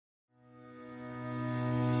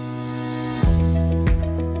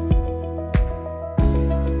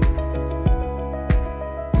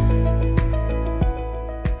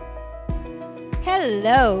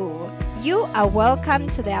Hello! You are welcome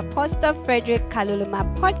to the Apostle Frederick Kaluluma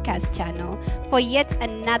podcast channel for yet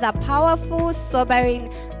another powerful, sobering,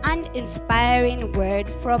 and inspiring word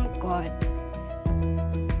from God.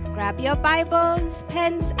 Grab your Bibles,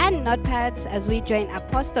 pens, and notepads as we join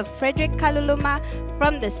Apostle Frederick Kaluluma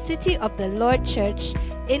from the City of the Lord Church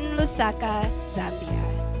in Lusaka,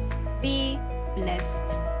 Zambia. Be blessed.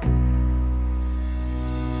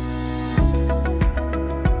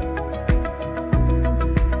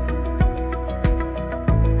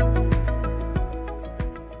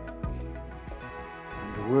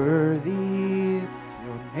 Worthy is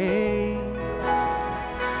your name,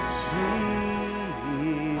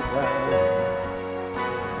 Jesus.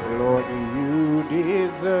 Lord, you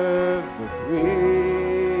deserve the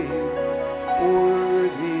praise.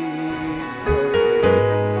 Worthy is your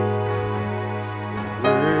name.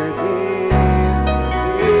 Worthy is your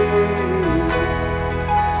name,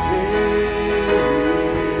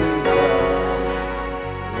 Jesus.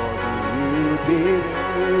 Lord, you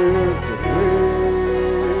deserve the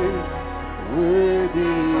praise. Worthy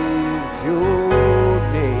is your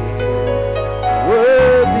name.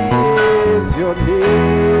 Worthy is your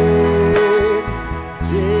name,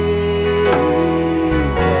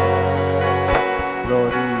 Jesus.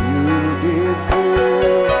 Lord, you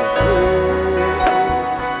deserve the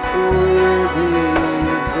praise. Worthy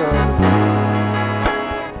is your name.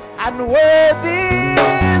 And worthy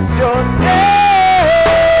is your name,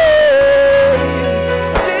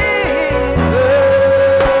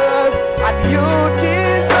 Jesus. And you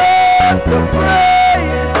deserve the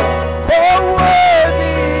praise. Oh,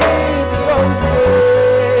 worthy is your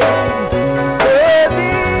name.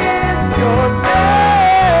 Worthy is your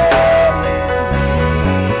name,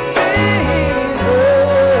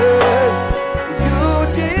 Jesus. You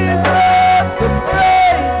deserve the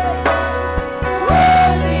praise.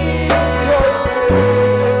 Worthy is your name.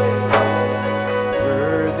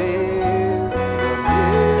 Worthy is your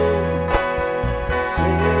name,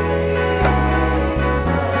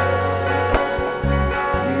 Jesus.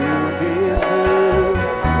 You deserve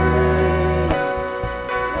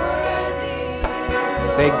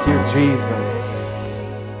praise. Thank you,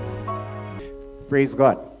 Jesus. Praise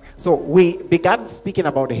God. So we began speaking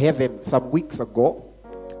about heaven some weeks ago.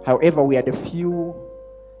 However, we had a few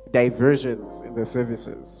diversions in the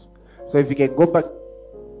services. So if you can go back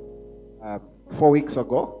 4 weeks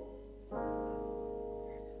ago,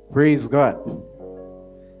 praise God.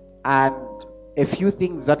 And a few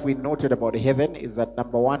things that we noted about heaven is that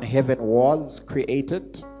number one, heaven was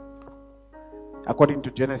created according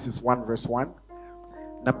to Genesis 1 verse 1.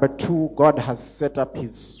 Number two, God has set up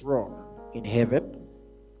his throne in heaven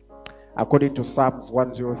according to Psalms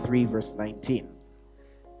 103 verse 19.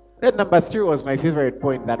 Then number three was my favorite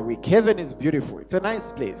point that week. Heaven is beautiful. It's a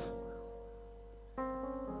nice place.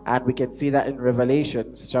 And we can see that in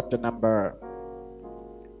Revelations chapter number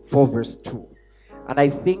 4 verse 2. And I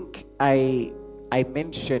think I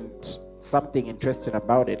mentioned something interesting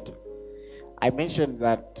about it. I mentioned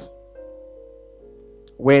that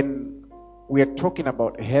when we are talking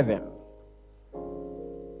about heaven,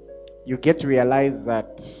 you get to realize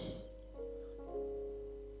that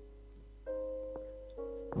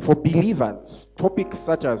for believers, topics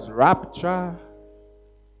such as rapture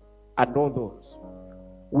and all those,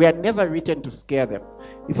 we are never written to scare them.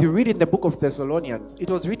 If you read in the book of Thessalonians, it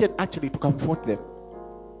was written actually to comfort them.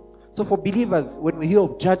 So for believers, when we hear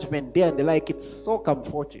of judgment day and the like, it's so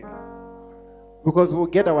comforting because we'll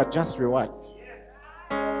get our just rewards.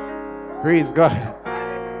 Praise God.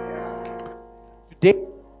 Today,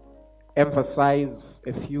 emphasize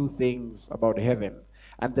a few things about heaven.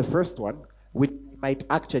 And the first one, which might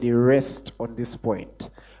actually rest on this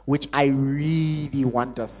point, which I really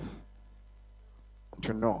want us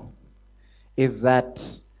to know, is that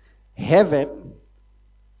heaven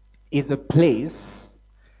is a place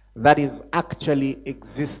that is actually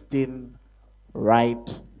existing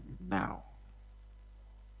right now.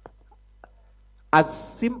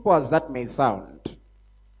 As simple as that may sound,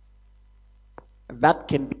 that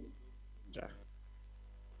can be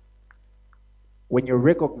when you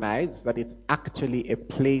recognize that it's actually a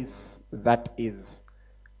place that is,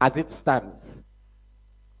 as it stands,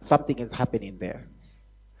 something is happening there.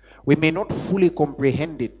 We may not fully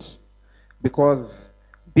comprehend it because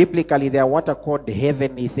biblically they are what are called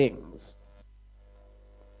heavenly things.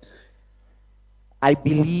 I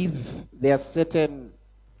believe there are certain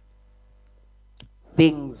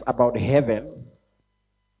things about heaven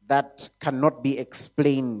that cannot be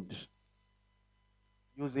explained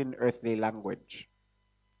using earthly language.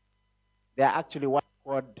 They are actually what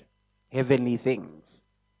are called heavenly things.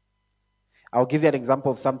 I'll give you an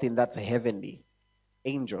example of something that's heavenly.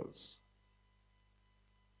 Angels.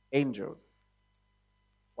 Angels.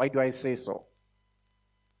 Why do I say so?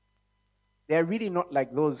 They're really not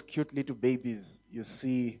like those cute little babies you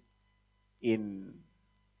see in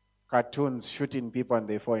cartoons shooting people and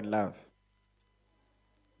they fall in love.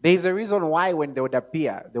 There's a reason why when they would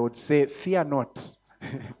appear, they would say, "Fear not."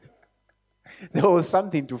 There was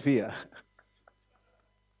something to fear.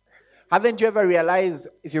 Haven't you ever realized,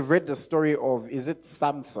 if you've read the story of, is it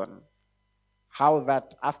Samson, how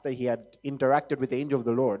that after he had interacted with the angel of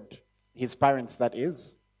the Lord, his parents, that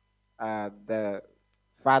is, the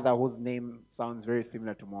father whose name sounds very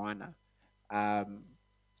similar to Moana.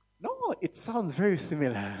 No, it sounds very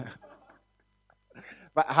similar.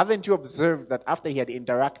 But haven't you observed that after he had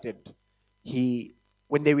interacted,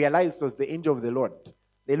 when they realized it was the angel of the Lord,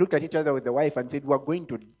 they looked at each other with the wife and said, "We're going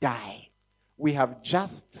to die. We have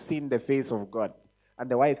just seen the face of God."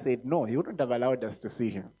 And the wife said, "No, he wouldn't have allowed us to see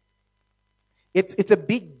him." It's a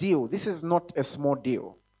big deal. This is not a small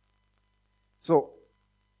deal. So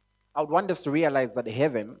I would want us to realize that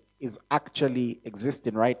heaven is actually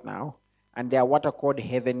existing right now, and there are what are called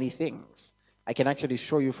heavenly things. I can actually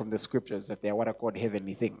show you from the scriptures that they are what are called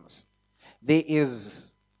heavenly things. There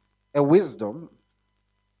is a wisdom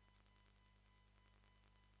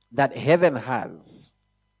that heaven has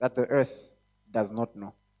that the earth does not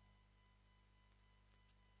know.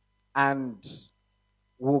 And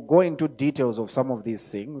we'll go into details of some of these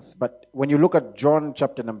things, but when you look at John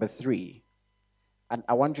chapter number 3, and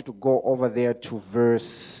I want you to go over there to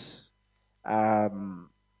verse 9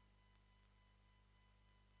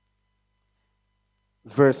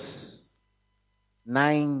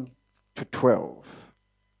 to 12.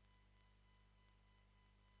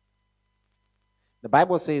 The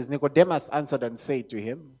Bible says, Nicodemus answered and said to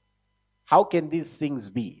him, "How can these things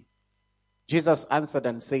be?" Jesus answered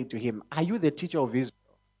and said to him, "Are you the teacher of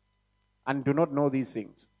Israel and do not know these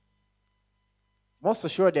things? Most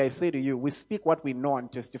assuredly I say to you, we speak what we know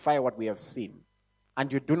and testify what we have seen,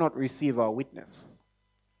 and you do not receive our witness.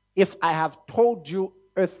 If I have told you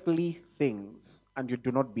earthly things and you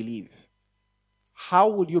do not believe,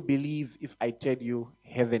 how will you believe if I tell you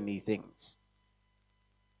heavenly things?"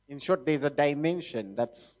 In short, there's a dimension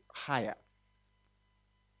that's higher.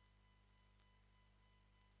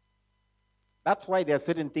 That's why there are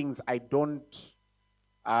certain things I don't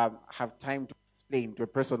have time to explain to a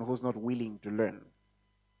person who's not willing to learn.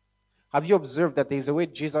 Have you observed that there's a way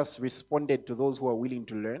Jesus responded to those who are willing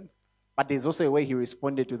to learn, but there's also a way he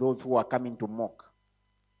responded to those who are coming to mock?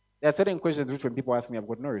 There are certain questions which when people ask me, I've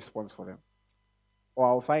got no response for them. Or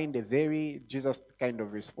I'll find a very Jesus kind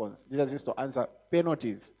of response. Jesus used to answer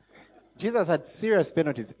penalties. Jesus had serious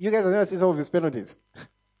penalties. You guys have never seen some of his penalties.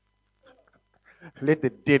 Let the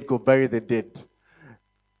dead go bury the dead.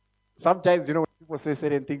 Sometimes, when people say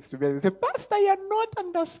certain things to me, they say, "Pastor, you're not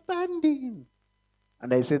understanding."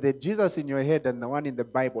 And I say, the Jesus in your head and the one in the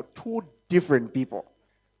Bible, two different people.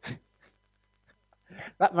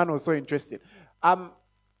 That man was so interested.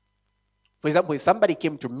 For example, if somebody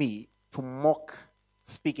came to me to mock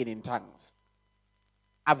speaking in tongues,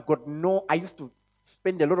 I used to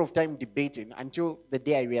spend a lot of time debating until the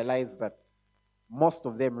day I realized that most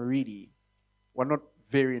of them really were not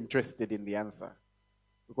very interested in the answer.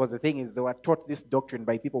 Because the thing is, they were taught this doctrine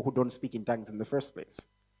by people who don't speak in tongues in the first place.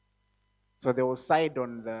 So they will side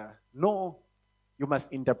on no, you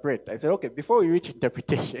must interpret. I said, okay, before we reach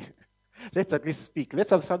interpretation, let's at least speak. Let's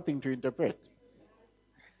have something to interpret.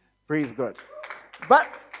 Praise God. But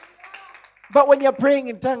when you're praying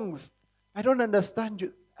in tongues, I don't understand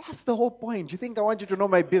you. That's the whole point. You think I want you to know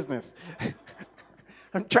my business?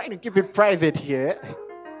 I'm trying to keep it private here.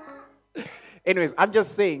 Anyways, I'm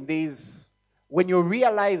just saying, when you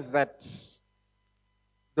realize that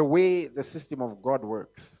the way the system of God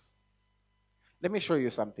works, let me show you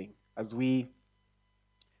something. 1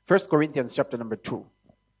 Corinthians chapter number 2.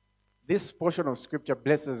 This portion of scripture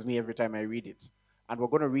blesses me every time I read it. And we're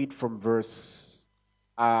going to read from let's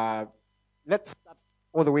start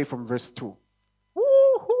all the way from verse 2.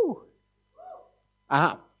 Woo-hoo!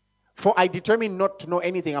 For I determined not to know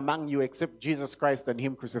anything among you except Jesus Christ and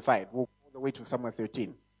him crucified. We'll go all the way to Psalm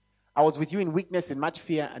 13. I was with you in weakness, in much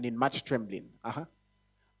fear, and in much trembling.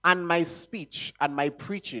 And my speech and my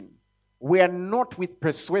preaching were not with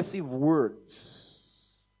persuasive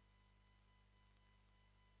words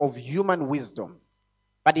of human wisdom,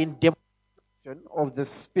 but in demonstration of the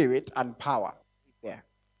Spirit and power. There.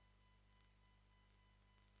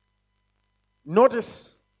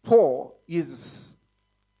 Notice Paul is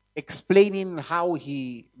explaining how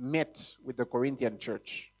he met with the Corinthian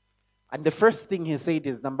church. And the first thing he said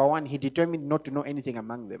is, number one, he determined not to know anything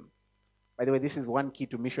among them. By the way, this is one key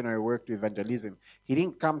to missionary work, to evangelism. He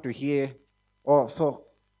didn't come to hear, oh, so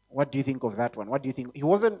what do you think of that one? What do you think? He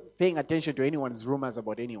wasn't paying attention to anyone's rumors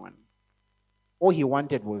about anyone. All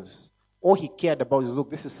he cared about is, look,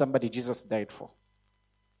 this is somebody Jesus died for.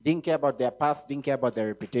 Didn't care about their past, didn't care about their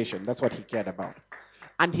reputation. That's what he cared about.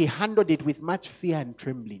 And he handled it with much fear and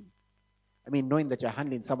trembling. I mean, knowing that you're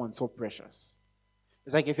handling someone so precious.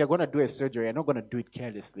 It's like if you're going to do a surgery, you're not going to do it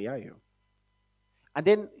carelessly, are you? And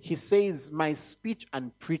then he says, my speech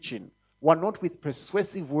and preaching were not with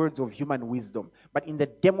persuasive words of human wisdom, but in the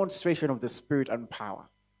demonstration of the Spirit and power.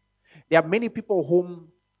 There are many people whom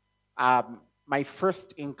my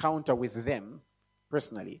first encounter with them,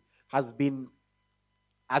 personally, has been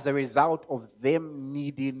as a result of them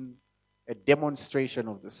needing a demonstration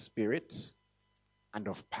of the Spirit and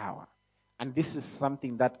of power. And this is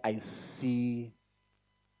something that I see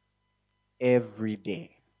every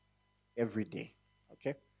day. Every day.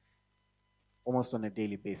 Okay? Almost on a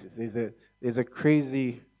daily basis. There's a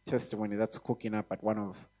crazy testimony that's cooking up at one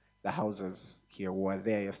of the houses here. We were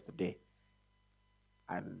there yesterday.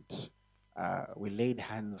 And we laid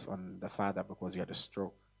hands on the father because he had a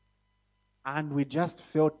stroke. And we just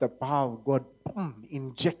felt the power of God, boom,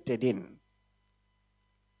 injected in.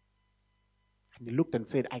 And he looked and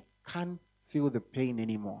said, I can't feel the pain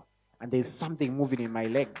anymore. And there's something moving in my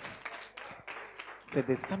legs. He said,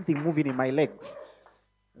 there's something moving in my legs.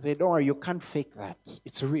 I said, don't worry, you can't fake that.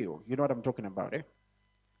 It's real. You know what I'm talking about, eh?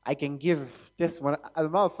 I can give testimony. As a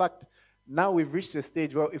matter of fact, now we've reached a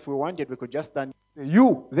stage where if we wanted, we could just stand.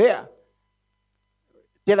 You, there.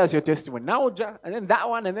 Tell us your testimony. Now, and then that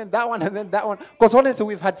one, and then that one, and then that one. Because honestly,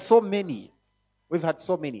 we've had so many. We've had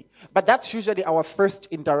so many. But that's usually our first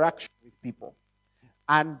interaction with people.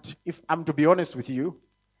 And if I'm to be honest with you,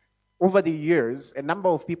 over the years, a number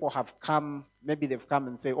of people have come, maybe they've come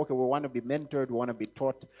and say, okay, we want to be mentored, we want to be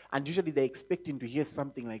taught. And usually they're expecting to hear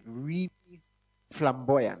something like really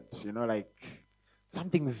flamboyant, like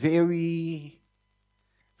something very...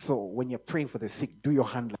 So when you're praying for the sick, do your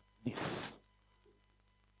hand like this.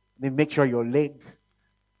 Then make sure your leg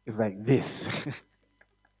is like this.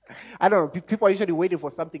 I don't know. People are usually waiting for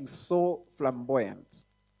something so flamboyant.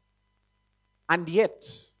 And yet,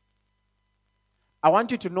 I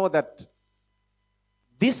want you to know that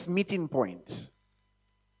this meeting point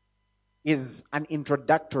is an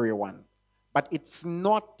introductory one. But it's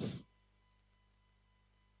not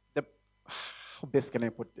how best can I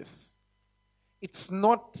put this? It's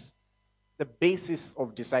not the basis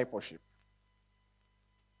of discipleship.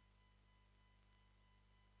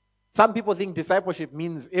 Some people think discipleship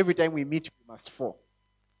means every time we meet, we must fall.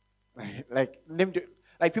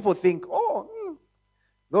 Like people think,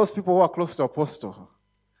 those people who are close to Apostle,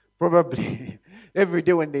 probably every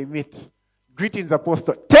day when they meet, greetings,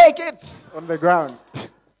 Apostle, take it on the ground.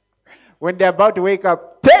 When they're about to wake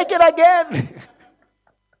up, take it again.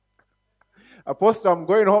 Apostle, I'm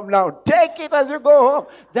going home now. Take it as you go home.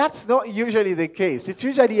 That's not usually the case. It's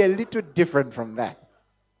usually a little different from that.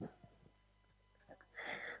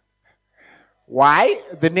 Why?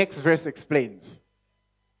 The next verse explains.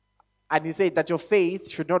 And he said that your faith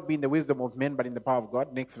should not be in the wisdom of men, but in the power of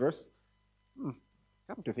God. Next verse.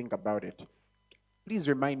 Come to think about it. Please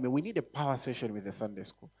remind me, we need a power session with the Sunday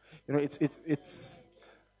school. It's.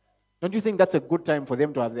 Don't you think that's a good time for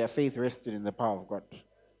them to have their faith rested in the power of God?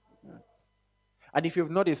 Yeah. And if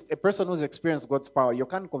you've noticed, a person who's experienced God's power, you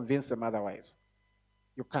can't convince them otherwise.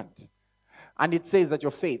 You can't. And it says that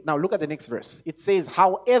your faith. Now look at the next verse. It says,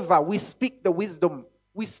 however, we speak wisdom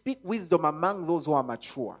among those who are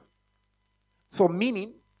mature. So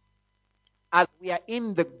meaning, as we are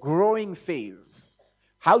in the growing phase,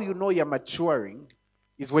 how you know you're maturing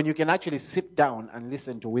is when you can actually sit down and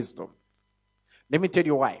listen to wisdom. Let me tell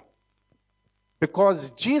you why.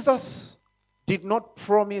 Because Jesus did not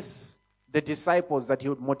promise the disciples that he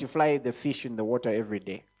would multiply the fish in the water every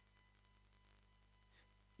day.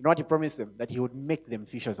 You know what he promised them? That he would make them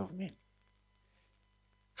fishers of men.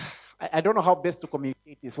 I don't know how best to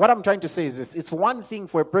communicate this. What I'm trying to say is this. It's one thing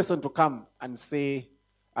for a person to come and say,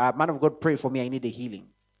 man of God, pray for me, I need a healing.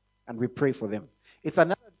 And we pray for them. It's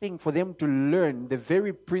another thing for them to learn the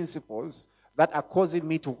very principles that are causing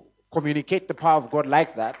me to communicate the power of God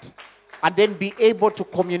like that, and then be able to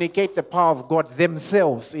communicate the power of God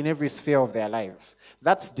themselves in every sphere of their lives.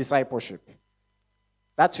 That's discipleship.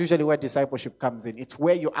 That's usually where discipleship comes in. It's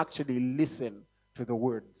where you actually listen to the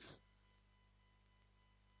words.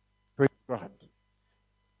 Praise God.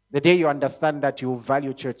 The day you understand that, you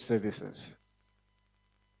value church services.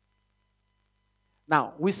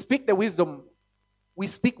 Now, we speak wisdom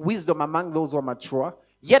among those who are mature,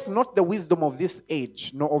 yet not the wisdom of this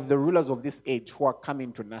age, nor of the rulers of this age who are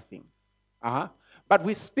coming to nothing. But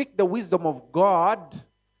we speak the wisdom of God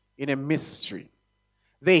in a mystery.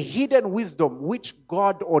 The hidden wisdom which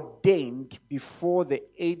God ordained before the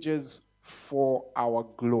ages for our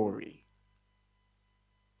glory.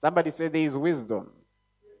 Somebody say there is wisdom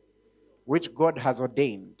which God has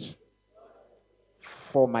ordained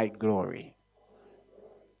for my glory.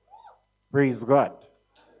 Praise God.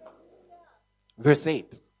 Verse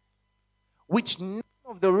 8. Which none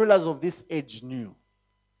of the rulers of this age knew.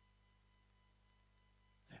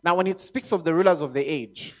 Now, when it speaks of the rulers of the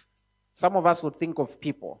age, some of us would think of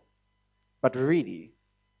people, but really,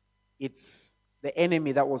 it's the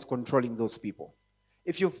enemy that was controlling those people.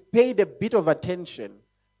 If you've paid a bit of attention,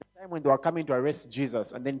 the time when they were coming to arrest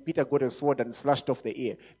Jesus, and then Peter got a sword and slashed off the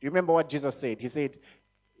ear. Do you remember what Jesus said? He said,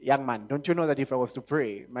 young man, don't you know that if I was to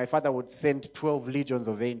pray, my Father would send 12 legions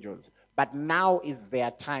of angels? But now is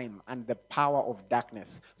their time and the power of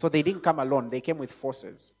darkness. So they didn't come alone, they came with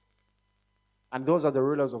forces. And those are the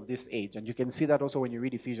rulers of this age. And you can see that also when you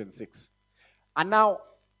read Ephesians 6. And now,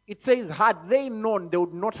 it says, had they known, they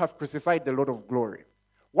would not have crucified the Lord of glory.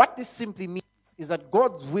 What this simply means is that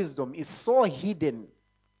God's wisdom is so hidden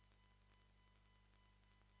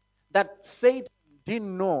that Satan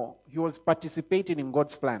didn't know he was participating in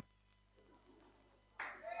God's plan.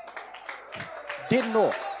 Didn't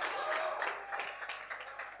know.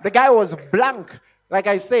 The guy was blank. Like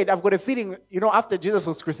I said, I've got a feeling, after Jesus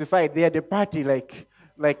was crucified, they had a party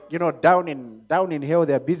down in hell,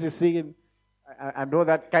 they're busy singing and all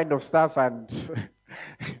that kind of stuff. And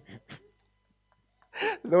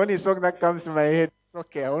the only song that comes to my head,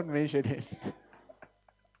 okay, I won't mention it.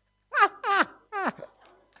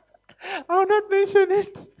 I will not mention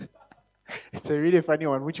it. It's a really funny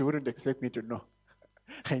one, which you wouldn't expect me to know.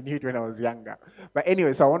 I knew it when I was younger. But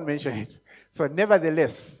anyway, so I won't mention it. So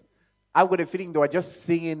nevertheless, I've got a feeling they were just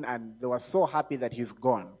singing and they were so happy that he's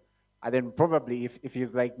gone. And then probably if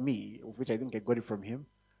he's like me, of which I think I got it from him,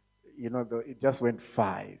 it just went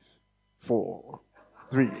 5, 4,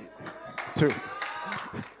 3, 2.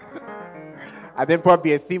 And then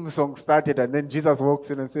probably a theme song started and then Jesus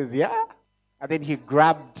walks in and says, yeah. And then he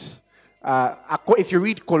grabbed, if you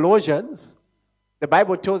read Colossians, the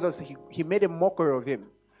Bible tells us he made a mockery of him.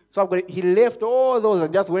 So he left all those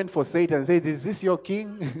and just went for Satan and said, is this your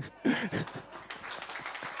king?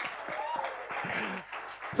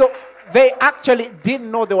 So they actually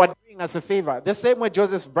didn't know they were doing us a favor. The same way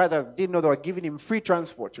Joseph's brothers didn't know they were giving him free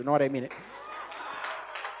transport. You know what I mean?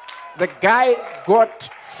 The guy got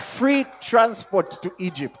free transport to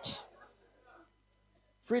Egypt.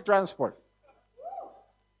 Free transport.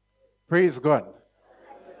 Praise God.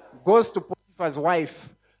 Goes to Potiphar's wife.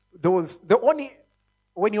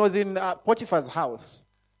 When he was in Potiphar's house,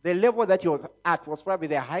 the level that he was at was probably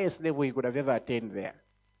the highest level he could have ever attained there.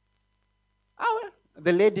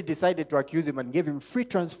 The lady decided to accuse him and gave him free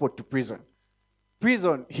transport to prison.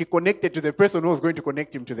 Prison, he connected to the person who was going to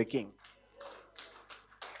connect him to the king.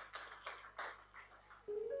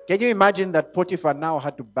 Can you imagine that Potiphar now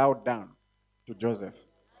had to bow down to Joseph?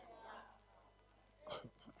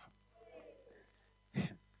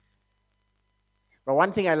 But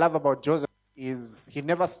one thing I love about Joseph is he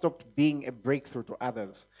never stopped being a breakthrough to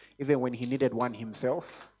others, even when he needed one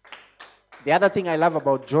himself. The other thing I love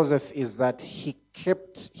about Joseph is that he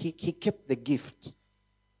kept the gift.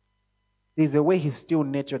 There's a way he still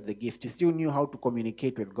nurtured the gift. He still knew how to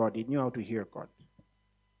communicate with God. He knew how to hear God.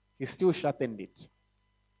 He still sharpened it.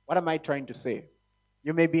 What am I trying to say?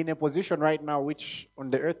 You may be in a position right now which on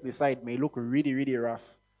the earthly side may look really, really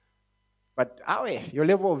rough. But your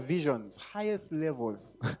level of visions, highest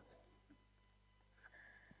levels.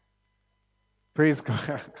 Praise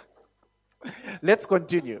God. Let's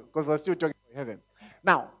continue, because we're still talking about heaven.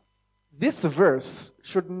 Now, this verse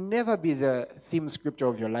should never be the theme scripture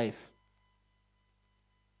of your life.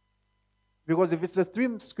 Because if it's the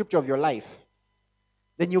theme scripture of your life,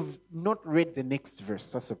 then you've not read the next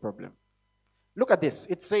verse. That's the problem. Look at this.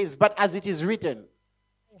 It says, but as it is written,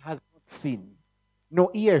 eye has not seen, no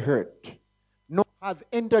ear heard, nor have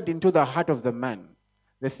entered into the heart of the man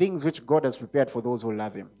the things which God has prepared for those who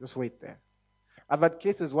love him. Just wait there. I've had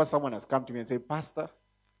cases where someone has come to me and said, Pastor,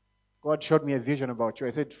 God showed me a vision about you. I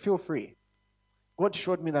said, feel free. God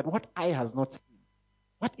showed me that what eye has not seen,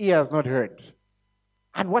 what ear has not heard,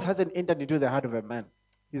 and what hasn't entered into the heart of a man,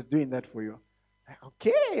 he's doing that for you.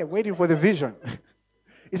 Okay, I'm waiting for the vision.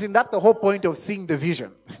 Isn't that the whole point of seeing the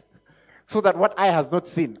vision? So that what eye has not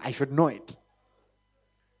seen, I should know it.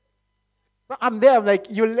 So I'm there, I'm like,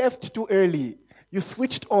 you left too early. You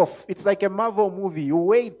switched off. It's like a Marvel movie. You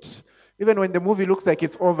wait. Even when the movie looks like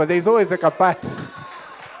it's over, there's always like a part.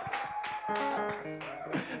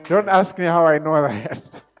 Don't ask me how I know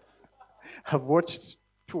that. I've watched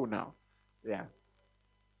 2 now. Yeah.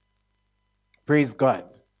 Praise God.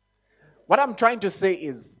 What I'm trying to say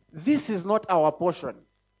is, this is not our portion.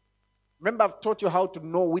 Remember, I've taught you how to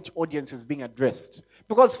know which audience is being addressed.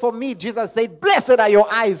 Because for me, Jesus said, blessed are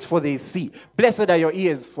your eyes for they see. Blessed are your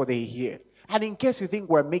ears for they hear. And in case you think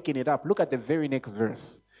we're making it up, look at the very next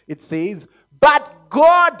verse. It says, but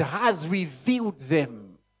God has revealed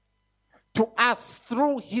them to us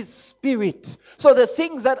through his Spirit. So the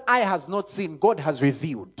things that eye has not seen, God has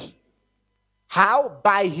revealed. How?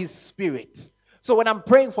 By his Spirit. So when I'm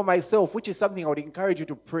praying for myself, which is something I would encourage you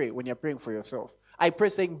to pray when you're praying for yourself, I pray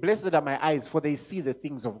saying, blessed are my eyes, for they see the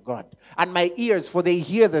things of God. And my ears, for they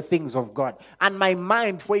hear the things of God. And my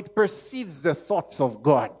mind, for it perceives the thoughts of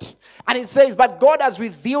God. And it says, but God has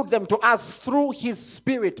revealed them to us through his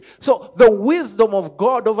Spirit. So the wisdom of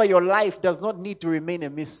God over your life does not need to remain a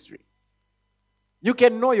mystery. You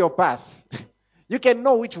can know your path. You can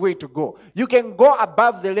know which way to go. You can go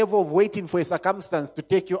above the level of waiting for a circumstance to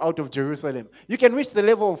take you out of Jerusalem. You can reach the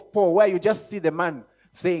level of Paul where you just see the man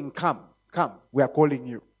saying, come, come, we are calling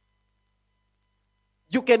you.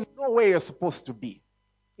 You can know where you're supposed to be.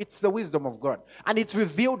 It's the wisdom of God. And it's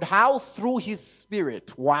revealed how? Through his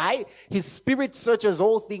Spirit. Why? His Spirit searches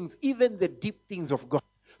all things, even the deep things of God.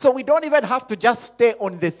 So we don't even have to just stay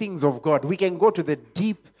on the things of God. We can go to the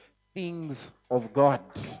deep things of God.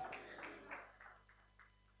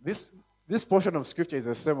 This portion of scripture is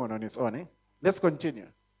a sermon on its own. Let's continue.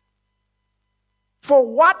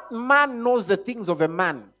 For what man knows the things of a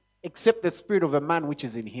man except the spirit of a man which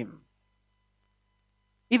is in him?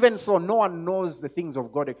 Even so, no one knows the things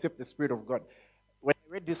of God except the Spirit of God. When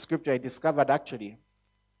I read this scripture, I discovered actually,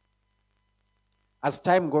 as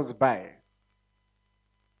time goes by,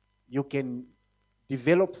 you can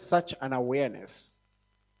develop such an awareness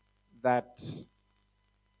that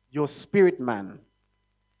your spirit man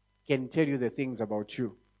can tell you the things about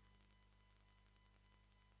you.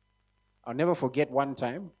 I'll never forget one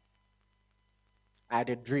time, I had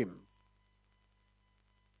a dream.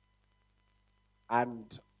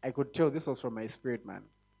 And I could tell this was from my spirit man.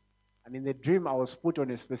 And in the dream, I was put on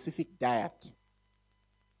a specific diet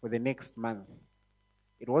for the next month.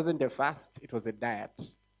 It wasn't a fast, it was a diet.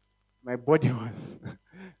 My body was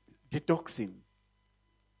detoxing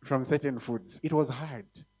from certain foods. It was hard.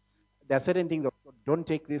 There are certain things that don't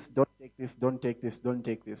take this, don't take this, don't take this, don't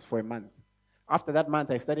take this for a month. After that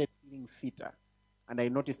month, I started feeling fitter. And I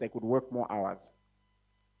noticed I could work more hours.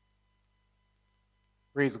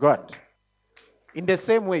 Praise God. In the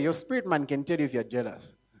same way, your spirit man can tell you if you're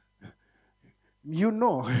jealous. You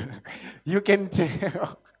know. You can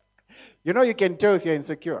tell. You know you can tell if you're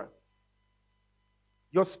insecure.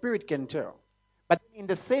 Your spirit can tell. But in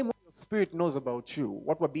the same way your spirit knows about you,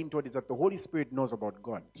 what we're being told is that the Holy Spirit knows about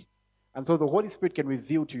God. And so the Holy Spirit can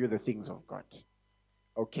reveal to you the things of God.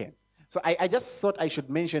 Okay. So I just thought I should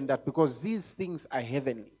mention that because these things are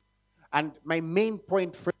heavenly. And my main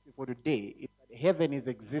point for today is that heaven is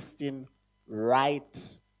existing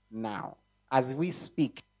right now. As we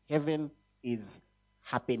speak, heaven is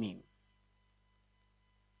happening.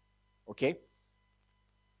 Okay?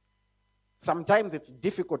 Sometimes it's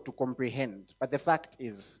difficult to comprehend, but the fact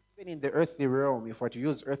is, even in the earthly realm, if we're to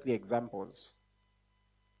use earthly examples,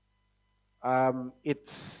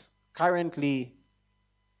 it's currently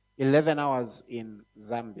 11 hours in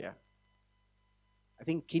Zambia. I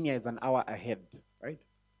think Kenya is an hour ahead, right?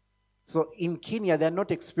 So in Kenya, they're not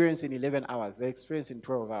experiencing 11 hours. They're experiencing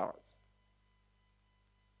 12 hours.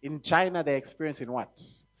 In China, they're experiencing what?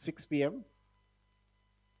 6 p.m.?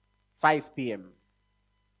 5 p.m.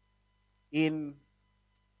 In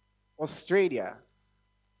Australia,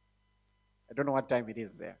 I don't know what time it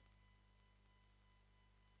is there.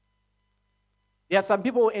 There are some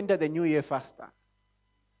people who enter the new year faster.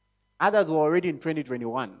 Others were already in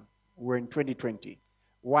 2021. We're in 2020.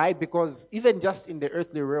 Why? Because even just in the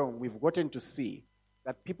earthly realm, we've gotten to see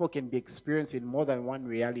that people can be experiencing more than one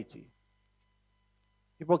reality.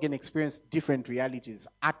 People can experience different realities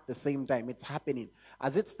at the same time. It's happening.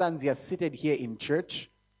 As it stands, you're seated here in church.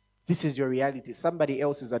 This is your reality. Somebody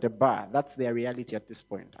else is at a bar. That's their reality at this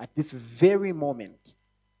point. At this very moment.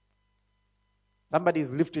 Somebody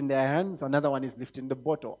is lifting their hands. Another one is lifting the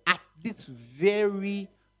bottle. At this very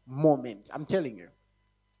moment. I'm telling you.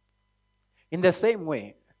 In the same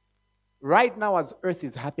way, right now as earth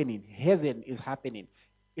is happening, heaven is happening.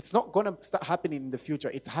 It's not going to start happening in the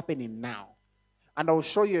future. It's happening now. And I'll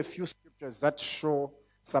show you a few scriptures that show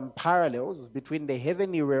some parallels between the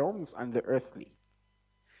heavenly realms and the earthly.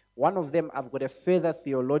 One of them, I've got a further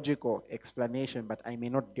theological explanation, but I may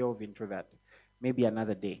not delve into that. Maybe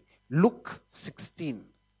another day. Luke 16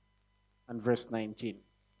 and verse 19.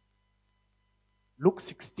 Luke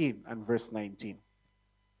 16 and verse 19.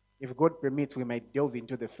 If God permits, we might delve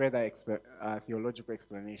into the further theological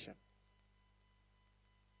explanation.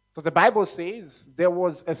 So the Bible says there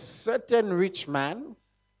was a certain rich man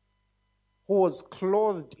who was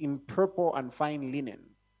clothed in purple and fine linen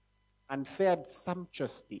and fared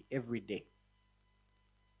sumptuously every day.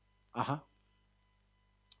 But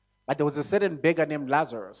there was a certain beggar named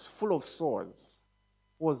Lazarus, full of sores,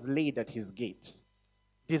 who was laid at his gate,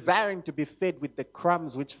 desiring to be fed with the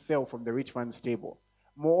crumbs which fell from the rich man's table.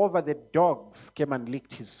 Moreover, the dogs came and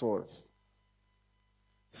licked his sores.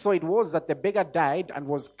 So it was that the beggar died and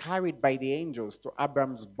was carried by the angels to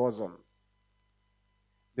Abraham's bosom.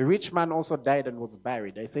 The rich man also died and was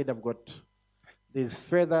buried. I said there's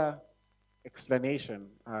further explanation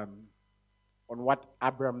on what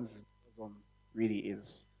Abraham's bosom really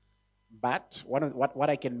is. But what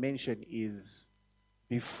I can mention is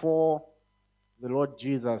before the Lord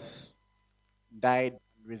Jesus died,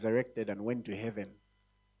 resurrected, and went to heaven,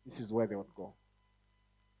 this is where they would go.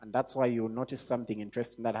 And that's why you'll notice something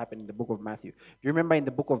interesting that happened in the book of Matthew. Do you remember in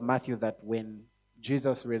the book of Matthew that when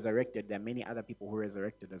Jesus resurrected, there are many other people who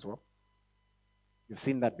resurrected as well? You've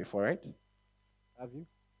seen that before, right? Have you?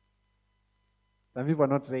 Some people are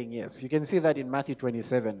not saying yes. You can see that in Matthew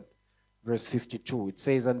 27, verse 52. It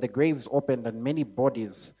says, "And the graves opened, and many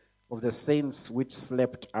bodies of the saints which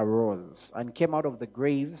slept arose, and came out of the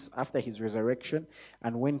graves after his resurrection,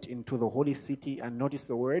 and went into the holy city," and notice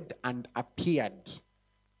the word, "and appeared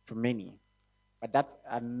to many." But that's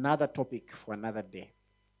another topic for another day,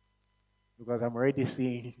 because I'm already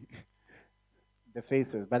seeing the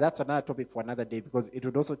faces. But that's another topic for another day, because it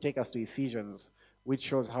would also take us to Ephesians, which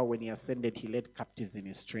shows how when he ascended, he led captives in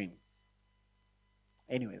his train.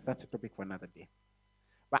 Anyways, that's a topic for another day.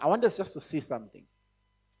 But I want us just to see something.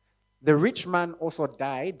 The rich man also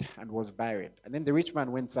died and was buried. And then the rich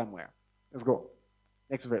man went somewhere. Let's go.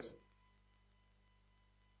 Next verse.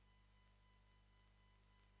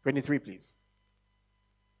 23, please.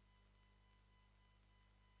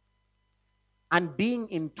 "And being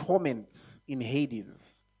in torments in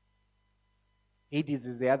Hades." Hades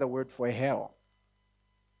is the other word for hell.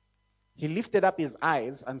 "He lifted up his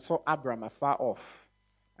eyes and saw Abraham afar off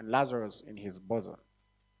and Lazarus in his bosom."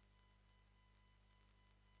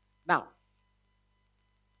 Now,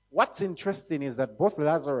 what's interesting is that both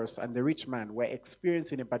Lazarus and the rich man were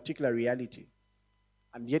experiencing a particular reality,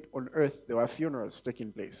 and yet on earth there were funerals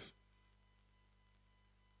taking place.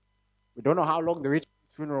 We don't know how long the rich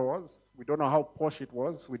man's funeral was. We don't know how posh it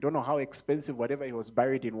was. We don't know how expensive whatever he was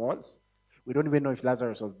buried in was. We don't even know if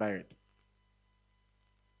Lazarus was buried.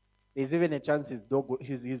 There's even a chance his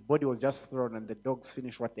body was just thrown and the dogs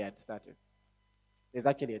finished what they had started. There's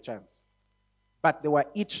actually a chance. But they were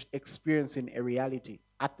each experiencing a reality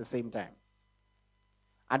at the same time.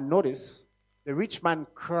 And notice, the rich man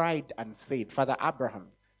cried and said, "Father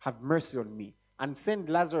Abraham, have mercy on me, and send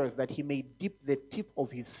Lazarus that he may dip the tip of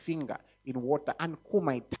his finger in water and cool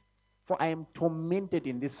my tongue, for I am tormented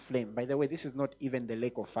in this flame." By the way, this is not even the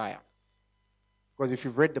lake of fire. Because if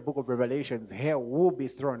you've read the book of Revelations, hell will be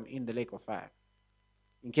thrown in the lake of fire.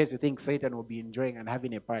 In case you think Satan will be enjoying and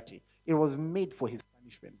having a party. It was made for his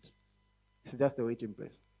punishment. It's just a waiting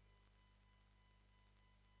place,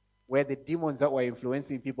 where the demons that were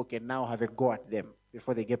influencing people can now have a go at them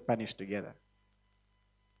before they get punished together.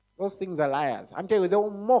 Those things are liars. I'm telling you, they will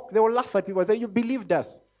mock, they will laugh at people and say, "You believed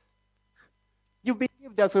us. You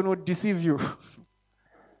believed us when we deceive you."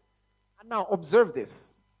 And now observe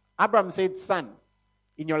this. Abraham said, "Son,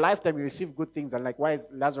 in your lifetime you received good things, and likewise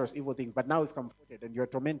Lazarus evil things, but now he's comforted and you're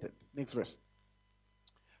tormented." Next verse.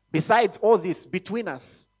 "Besides all this, between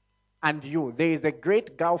us and you, there is a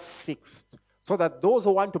great gulf fixed, so that those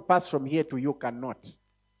who want to pass from here to you cannot,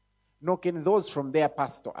 nor can those from there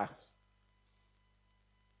pass to us."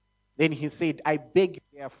 Then he said, "I beg you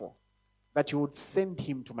therefore that you would send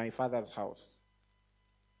him to my father's house."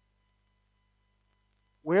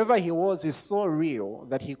 Wherever he was is so real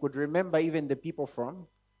that he could remember even the people from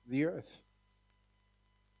the earth.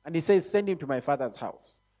 And he says, "Send him to my father's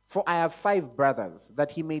house. For I have 5 brothers, that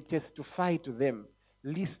he may testify to them,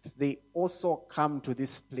 lest they also come to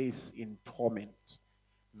this place in torment."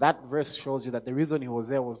 That verse shows you that the reason he was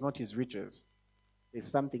there was not his riches. There's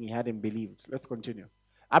something he hadn't believed. Let's continue.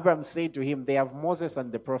 "Abraham said to him, they have Moses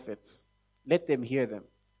and the prophets. Let them hear them."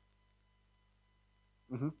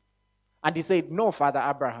 And he said, "No, Father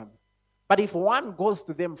Abraham. But if one goes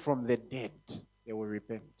to them from the dead, they will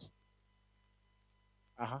repent."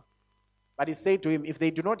 But he said to him, "If they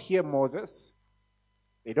do not hear Moses,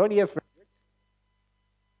 they don't hear Frederick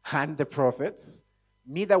and the prophets,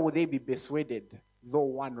 neither will they be persuaded, though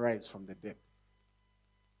one rise from the dead."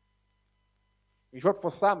 In short,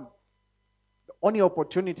 for some, the only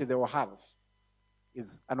opportunity they will have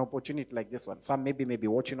is an opportunity like this one. Some maybe may be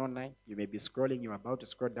watching online. You may be scrolling. You're about to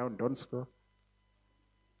scroll down. Don't scroll.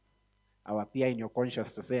 I'll appear in your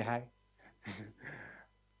conscience to say hi.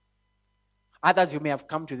 Others, you may have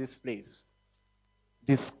come to this place.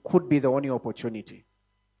 This could be the only opportunity.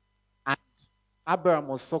 And Abraham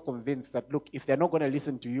was so convinced that, look, if they're not going to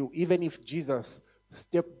listen to you, even if Jesus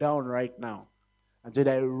stepped down right now and said,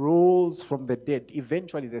 I rose from the dead,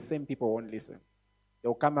 eventually the same people won't listen.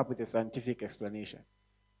 They'll come up with a scientific explanation.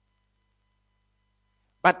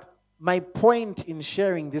 But my point in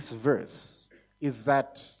sharing this verse is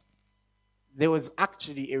that there was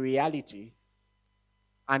actually a reality,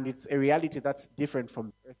 and it's a reality that's different from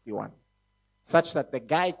the earthly one, such that the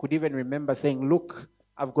guy could even remember saying, look,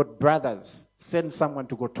 I've got brothers, send someone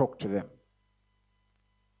to go talk to them.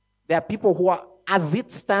 There are people who are, as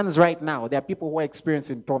it stands right now, there are people who are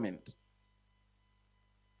experiencing torment.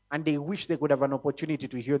 And they wish they could have an opportunity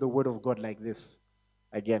to hear the word of God like this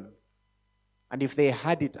again. And if they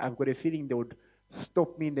had it, I've got a feeling they would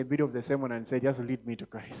stop me in the middle of the sermon and say, just lead me to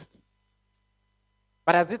Christ.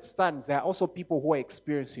 But as it stands, there are also people who are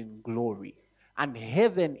experiencing glory. And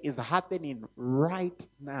heaven is happening right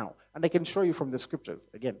now. And I can show you from the scriptures.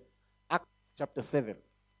 Again, Acts chapter 7.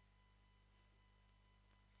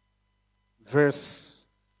 Verse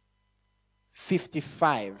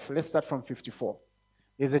 55. Let's start from 54.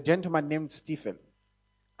 There's a gentleman named Stephen.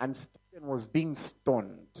 And Stephen was being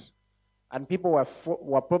stoned. And people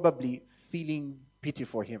were probably feeling pity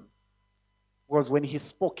for him. Because when he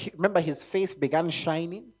spoke, remember his face began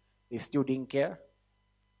shining. They still didn't care.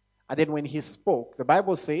 And then when he spoke, the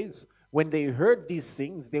Bible says, when they heard these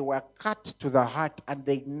things, they were cut to the heart and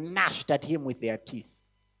they gnashed at him with their teeth.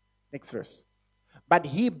 Next verse. But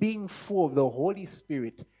he, being full of the Holy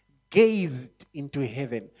Spirit, gazed into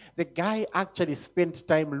heaven. The guy actually spent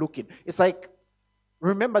time looking. It's like,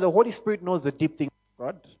 remember, the Holy Spirit knows the deep things of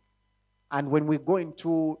God. And when we go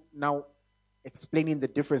into now explaining the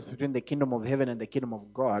difference between the kingdom of heaven and the kingdom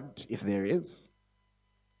of God, if there is,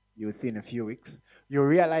 you will see in a few weeks, you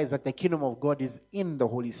realize that the kingdom of God is in the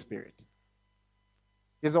Holy Spirit.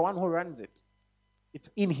 He's the one who runs it. It's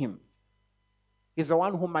in him. He's the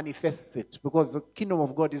one who manifests it, because the kingdom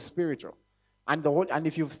of God is spiritual. And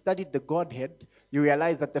if you've studied the Godhead, you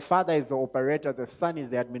realize that the Father is the operator, the Son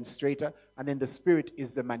is the administrator, and then the Spirit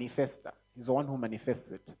is the manifester. He's the one who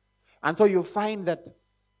manifests it. And so you find that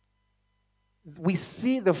we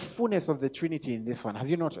see the fullness of the Trinity in this one. Have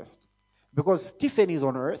you noticed? Because Stephen is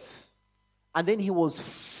on earth, and then he was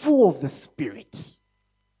full of the Spirit.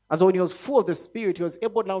 And so when he was full of the Spirit, he was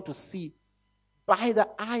able now to see by the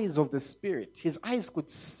eyes of the Spirit. His eyes could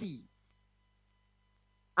see.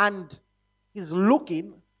 And he's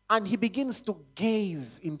looking, and he begins to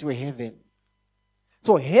gaze into heaven.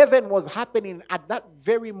 So heaven was happening at that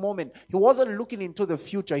very moment. He wasn't looking into the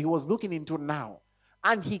future. He was looking into now.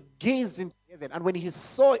 And he gazed into heaven. And when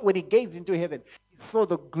he gazed into heaven, he saw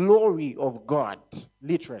the glory of God,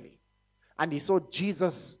 literally. And he saw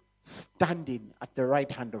Jesus standing at the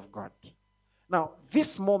right hand of God. Now,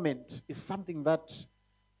 this moment is something that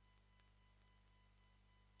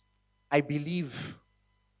I believe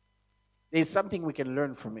there's something we can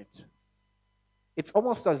learn from it. It's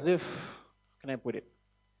almost as if, how can I put it?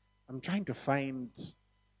 I'm trying to find,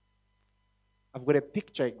 I've got a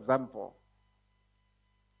picture example.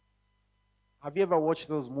 Have you ever watched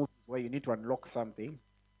those movies where you need to unlock something?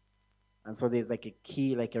 And so there's like a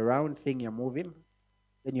key, like a round thing you're moving.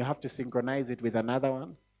 Then you have to synchronize it with another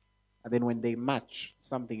one. And then when they match,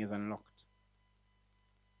 something is unlocked.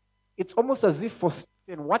 It's almost as if for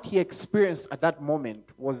Stephen, what he experienced at that moment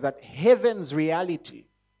was that heaven's reality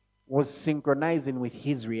was synchronizing with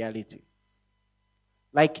his reality.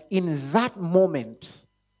 Like in that moment,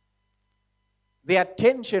 the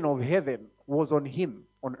attention of heaven was on him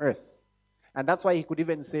on earth. And that's why he could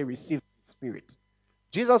even say, receive the Spirit.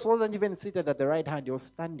 Jesus wasn't even seated at the right hand, he was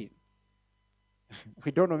standing.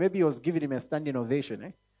 We don't know, maybe he was giving him a standing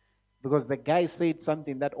ovation, because the guy said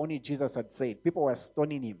something that only Jesus had said. People were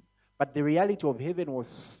stoning him. But the reality of heaven was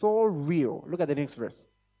so real. Look at the next verse.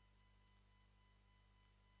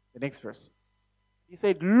 The next verse. He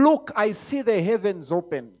said, look, I see the heavens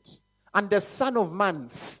opened, and the Son of Man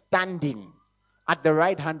standing at the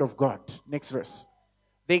right hand of God. Next verse.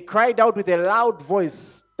 They cried out with a loud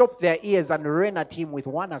voice, stopped their ears, and ran at him with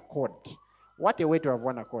one accord. What a way to have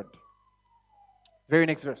one accord. Very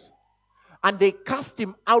next verse. And they cast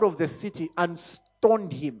him out of the city and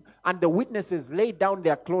stoned him. And the witnesses laid down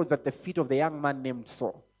their clothes at the feet of the young man named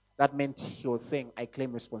Saul. That meant he was saying, I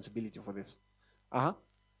claim responsibility for this.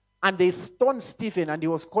 And they stoned Stephen, and he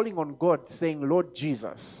was calling on God, saying, Lord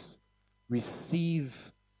Jesus,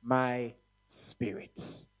 receive my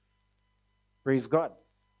spirit. Praise God.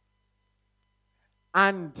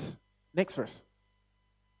 And next verse.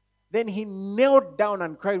 Then he knelt down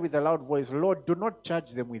and cried with a loud voice, Lord, do not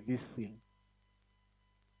charge them with this sin.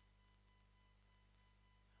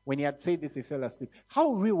 When he had said this, he fell asleep.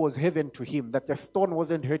 How real was heaven to him that the stone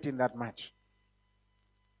wasn't hurting that much?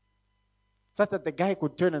 Such that the guy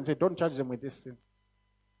could turn and say, don't charge them with this sin.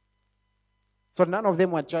 So none of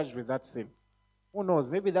them were charged with that sin. Who knows?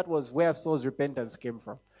 Maybe that was where Saul's repentance came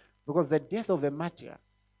from. Because the death of a martyr,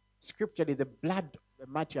 scripturally, the blood of the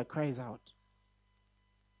martyr cries out.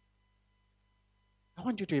 I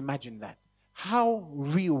want you to imagine that. How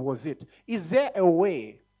real was it? Is there a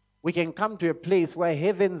way we can come to a place where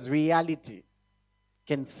heaven's reality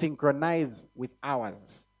can synchronize with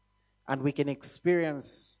ours and we can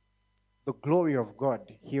experience the glory of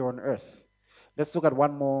God here on earth? Let's look at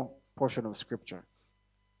one more portion of scripture.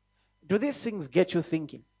 Do these things get you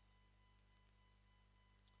thinking?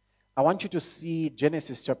 I want you to see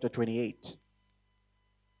Genesis chapter 28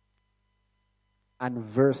 and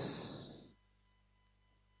verse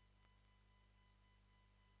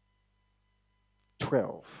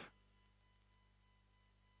 12.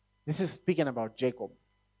 This is speaking about Jacob.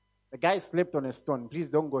 The guy slept on a stone. Please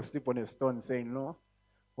don't go sleep on a stone saying no.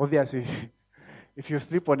 Obviously, if you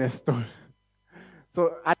sleep on a stone.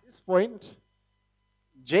 So at this point,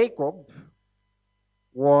 Jacob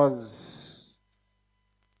was,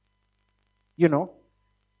 he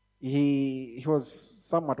was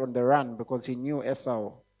somewhat on the run because he knew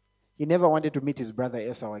Esau. He never wanted to meet his brother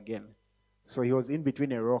Esau again. So he was in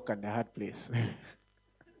between a rock and a hard place.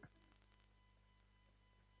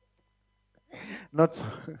 Not so.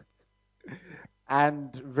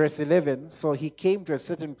 And verse 11, so he came to a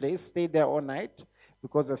certain place, stayed there all night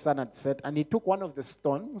because the sun had set, and he took one of the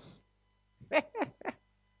stones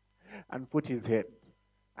and put his head.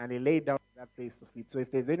 And he lay down in that place to sleep. So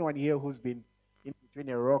if there's anyone here who's been in between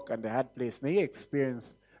a rock and a hard place, may you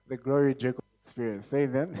experience the glory Jacob experienced. Say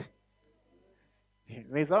then.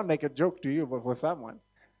 It may sound like a joke to you, but for someone,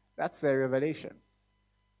 that's their revelation.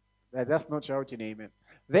 They're just not shouting amen.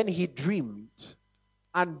 Then he dreamed,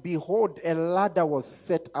 and behold, a ladder was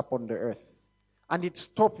set up on the earth, and its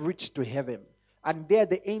top reached to heaven. And there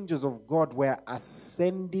the angels of God were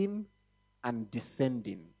ascending and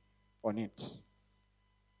descending on it.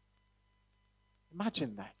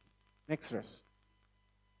 Imagine that. Next verse.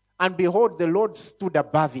 And behold, the Lord stood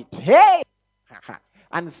above it. Hey!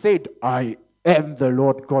 And said, I am the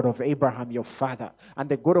Lord God of Abraham, your father, and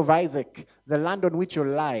the God of Isaac. The land on which you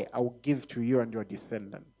lie, I will give to you and your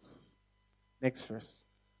descendants. Next verse.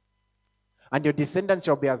 And your descendants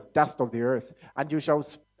shall be as dust of the earth, and you shall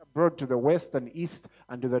spread abroad to the west and east,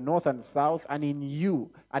 and to the north and south, and in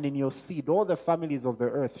you and in your seed all the families of the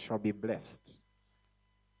earth shall be blessed.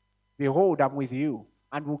 Behold, I'm with you,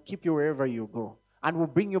 and will keep you wherever you go, and will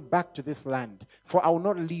bring you back to this land. For I will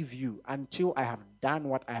not leave you until I have done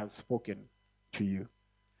what I have spoken to you.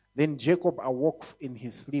 Then Jacob awoke in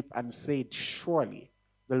his sleep and said, surely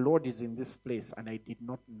the Lord is in this place, and I did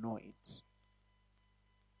not know it.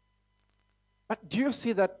 But do you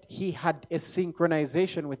see that he had a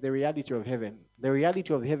synchronization with the reality of heaven? The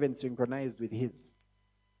reality of heaven synchronized with his.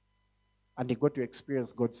 And he got to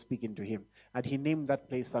experience God speaking to him. And he named that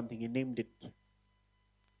place something. He named it.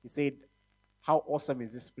 He said, how awesome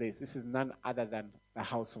is this place? This is none other than the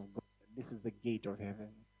house of God. This is the gate of heaven.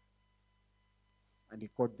 And he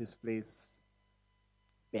called this place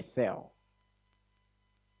Bethel,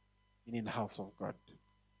 meaning house of God.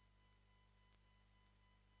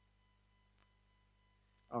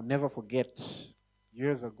 I'll never forget,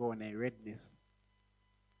 years ago when I read this,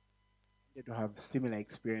 I wanted to have similar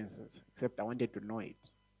experiences, except I wanted to know it.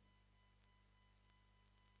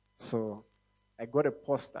 So I got a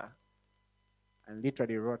poster and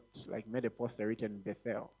literally made a poster written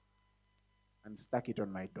Bethel and stuck it on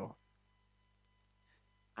my door.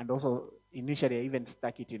 And also, initially, I even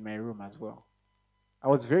stuck it in my room as well. I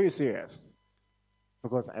was very serious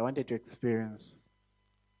because I wanted to experience.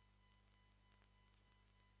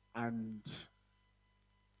 And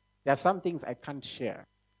there are some things I can't share.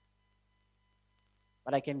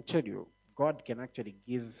 But I can tell you, God can actually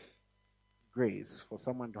give grace for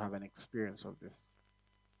someone to have an experience of this.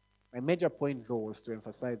 My major point, though, was to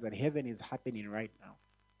emphasize that heaven is happening right now.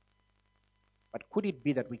 But could it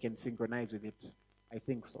be that we can synchronize with it? I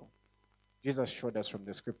think so. Jesus showed us from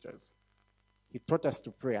the scriptures. He taught us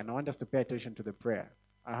to pray, and I want us to pay attention to the prayer.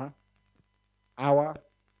 Our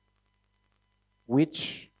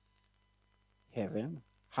which heaven,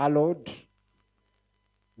 hallowed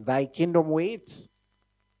Thy kingdom wait.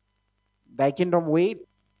 Thy kingdom wait.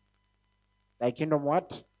 Thy kingdom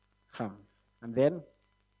what? Come. And then,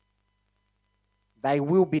 thy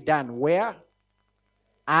will be done. Where?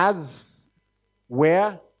 As?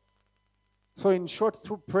 Where? So in short,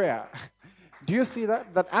 through prayer. Do you see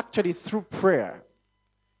that? That actually through prayer,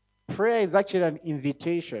 prayer is actually an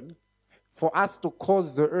invitation for us to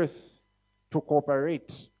cause the earth to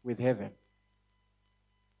cooperate with heaven.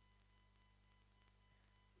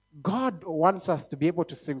 God wants us to be able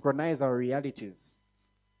to synchronize our realities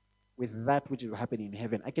with that which is happening in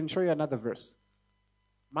heaven. I can show you another verse.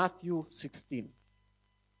 Matthew 16.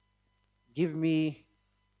 Give me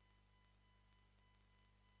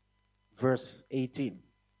verse 18.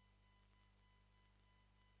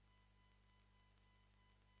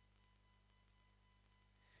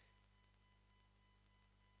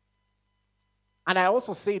 And I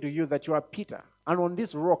also say to you that you are Peter, and on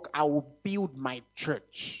this rock I will build my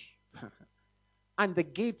church. And the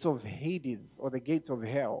gates of Hades, or the gates of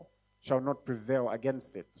hell, shall not prevail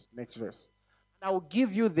against it. Next verse. And I will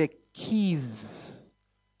give you the keys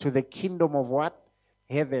to the kingdom of what?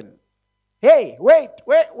 Heaven. Hey, wait.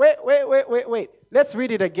 Let's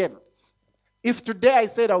read it again. If today I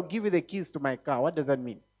said I'll give you the keys to my car, what does that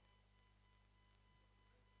mean?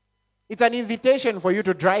 It's an invitation for you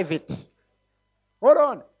to drive it. Hold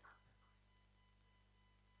on.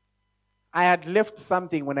 I had left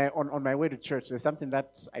something when on my way to church. There's something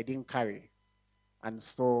that I didn't carry. And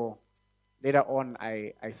so later on,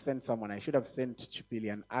 I sent someone. I should have sent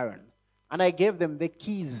Chipili and Aaron. And I gave them the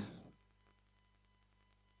keys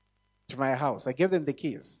to my house. I gave them the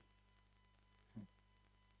keys.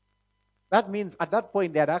 That means at that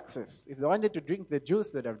point they had access. If they wanted to drink the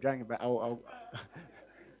juice that I've drank, but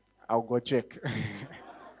I'll go check.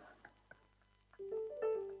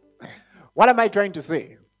 What am I trying to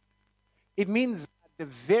say? It means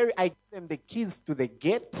I gave them the keys to the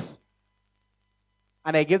gate,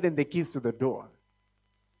 and I gave them the keys to the door.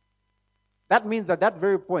 That means at that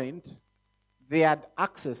very point, they had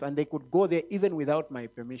access and they could go there even without my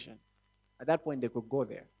permission. At that point, they could go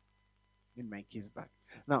there. Need my keys back.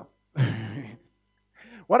 Now,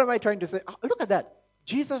 what am I trying to say? Oh, look at that.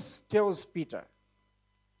 Jesus tells Peter,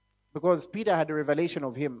 because Peter had a revelation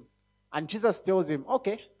of him, and Jesus tells him,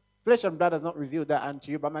 okay, flesh and blood has not revealed that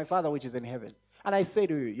unto you, but my Father which is in heaven. And I say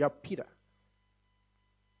to you, you're Peter.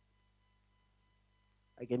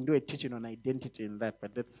 I can do a teaching on identity in that,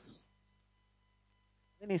 but let's...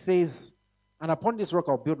 Then he says, and upon this rock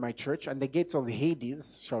I'll build my church, and the gates of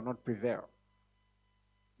Hades shall not prevail.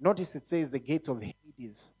 Notice it says the gates of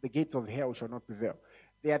Hades, the gates of hell shall not prevail.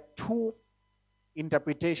 There are two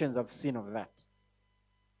interpretations I've seen of that.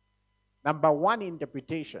 Number one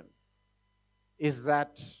interpretation is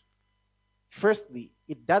that, firstly,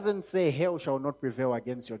 it doesn't say hell shall not prevail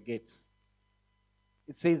against your gates.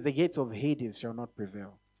 It says the gates of Hades shall not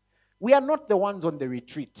prevail. We are not the ones on the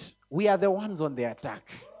retreat. We are the ones on the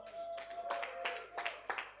attack.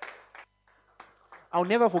 I'll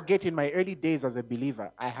never forget in my early days as a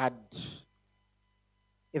believer, I had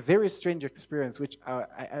a very strange experience, which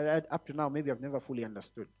I up to now, maybe I've never fully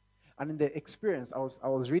understood. And in the experience, I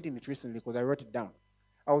was reading it recently because I wrote it down.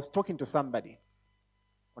 I was talking to somebody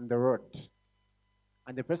on the road.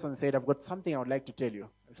 And the person said, I've got something I would like to tell you.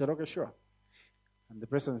 I said, okay, sure. And the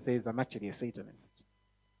person says, I'm actually a Satanist.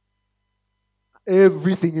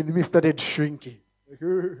 Everything in me started shrinking.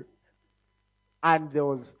 And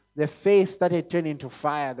the face started turning to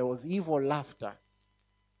fire. There was evil laughter.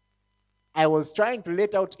 I was trying to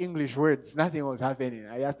let out English words. Nothing was happening.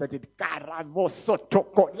 I just started,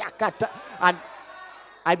 and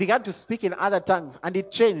I began to speak in other tongues, and it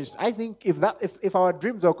changed. I think if our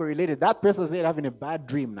dreams are correlated, that person started having a bad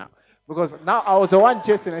dream now. Because now I was the one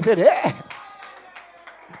chasing. I said, hey!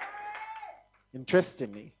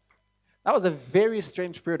 Interestingly, that was a very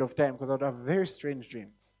strange period of time because I would have very strange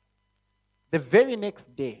dreams. The very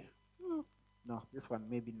next day, no, this one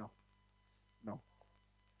maybe no.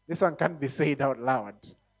 This one can't be said out loud.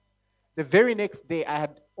 The very next day, I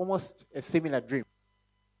had almost a similar dream.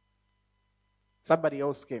 Somebody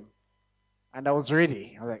else came, and I was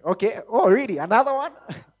ready. I was like, okay, oh, really? Another one?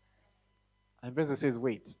 And the person says,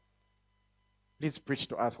 wait, please preach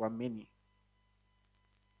to us, we're many.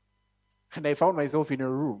 And I found myself in a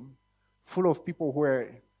room full of people who were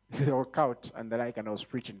out and the like, and I was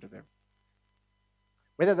preaching to them.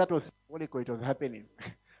 Whether that was symbolic or it was happening,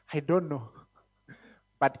 I don't know.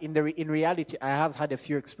 But in reality, I have had a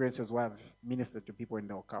few experiences where I've ministered to people in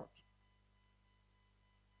the occult.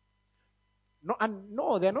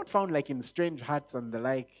 No, they're not found like in strange huts and the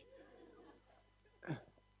like.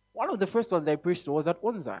 One of the first ones I preached was at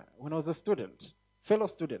Onza when I was a student. fellow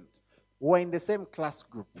student. We were in the same class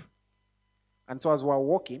group. And so as we were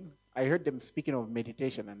walking, I heard them speaking of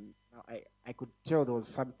meditation, and I could tell there was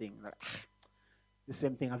something that, the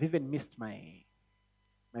same thing. I've even missed my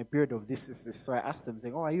period of this. So I asked them,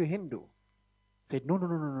 saying, "Oh, are you Hindu?" I said,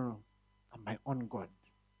 No. I'm my own God.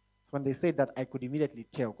 So when they said that, I could immediately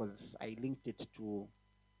tell because I linked it to,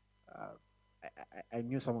 I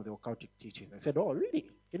knew some of the occultic teachings. I said, "Oh, really?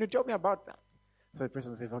 Can you tell me about that?" So the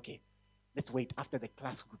person says, "Okay, let's wait after the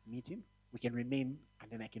class group meeting. We can remain and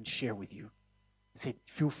then I can share with you." I said,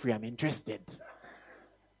 "Feel free, I'm interested."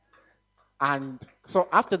 And so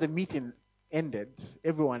after the meeting ended,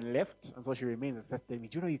 everyone left, and so she remains and said to me,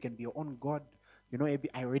 "Do you know you can be your own God?" I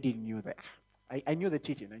already knew that. I knew the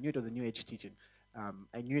teaching. I knew it was a New Age teaching.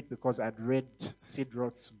 I knew it because I'd read Sid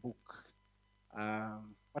Roth's book.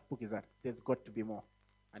 What book is that? There's Got to Be More.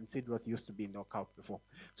 And Sid Roth used to be in the occult before.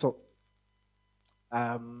 So,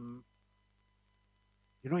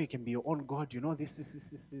 you can be your own God.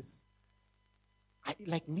 This.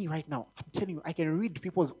 Like me right now, I'm telling you, I can read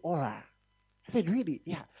people's aura. I said, "Really?"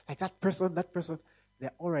 "Yeah, like that person,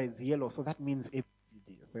 their aura is yellow, so that means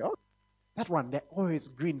ABCD. I said, "Oh, that one, their aura is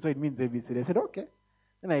green, so it means ABCD. I said, "Okay."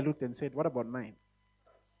 Then I looked and said, "What about mine?"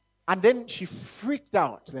 And then she freaked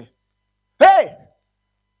out. Like, "Hey,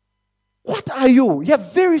 what are you? You're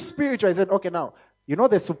very spiritual." I said, "Okay, now,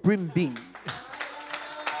 the supreme being."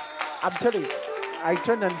 I'm telling you. I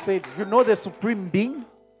turned and said, "You know the supreme being?"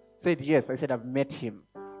 Said, "Yes." I said, "I've met him."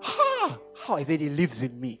 How? I said, "He lives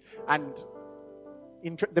in me." And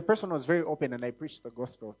the person was very open, and I preached the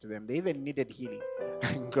gospel to them. They even needed healing,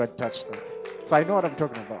 and God touched them. So I know what I'm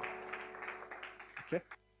talking about. Okay?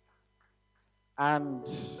 And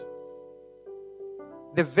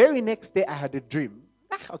the very next day, I had a dream.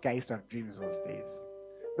 Okay, I used to have dreams those days.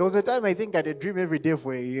 There was a time I think I had a dream every day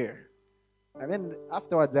for a year. And then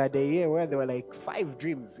afterwards, I had a year where there were like 5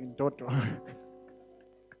 dreams in total.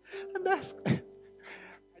 And I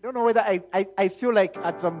don't know whether I feel like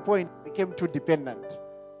at some point I became too dependent.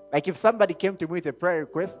 Like if somebody came to me with a prayer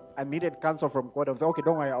request and needed counsel from God, I was like, "Okay,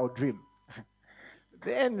 don't worry, I'll dream."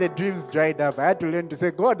 Then the dreams dried up. I had to learn to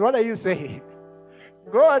say, "God, what are you saying?"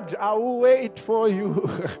 "God, I will wait for you."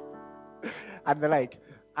 And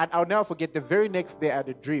and I'll never forget the very next day I had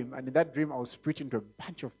a dream, and in that dream I was preaching to a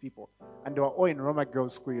bunch of people, and they were all in Roma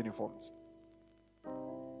Girls' School uniforms.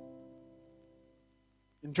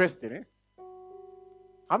 Interesting, eh?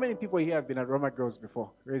 How many people here have been at Roma Girls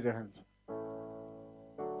before? Raise your hands.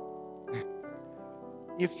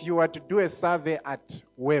 If you were to do a survey at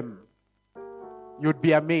WEM, you'd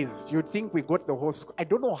be amazed. You'd think we got the whole school. I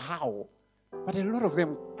don't know how, but a lot of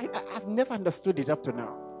them, I've never understood it up to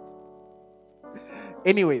now.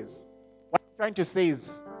 Anyways, what I'm trying to say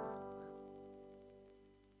is,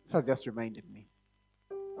 this has just reminded me.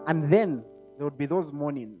 And then there would be those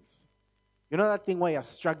mornings. You know that thing where you're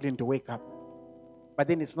struggling to wake up, but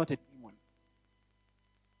then it's not a demon.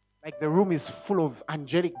 Like the room is full of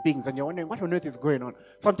angelic beings, and you're wondering, what on earth is going on?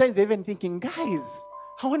 Sometimes you're even thinking, guys,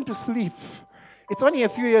 I want to sleep. It's only a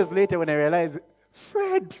few years later when I realized,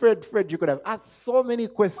 Fred, you could have asked so many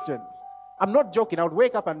questions. I'm not joking. I would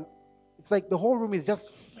wake up and it's like the whole room is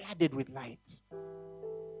just flooded with light.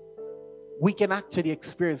 We can actually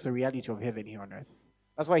experience the reality of heaven here on earth.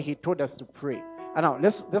 That's why he told us to pray. And now,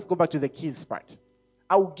 let's go back to the keys part.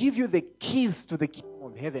 I will give you the keys to the kingdom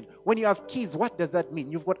of heaven. When you have keys, what does that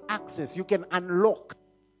mean? You've got access. You can unlock.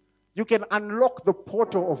 You can unlock the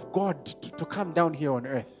portal of God to come down here on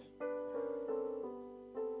earth.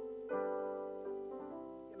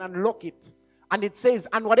 You can unlock it. And it says,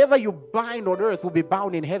 and whatever you bind on earth will be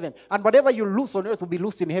bound in heaven. And whatever you loose on earth will be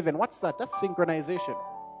loosed in heaven. What's that? That's synchronization.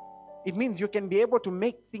 It means you can be able to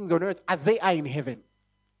make things on earth as they are in heaven.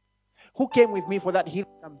 Who came with me for that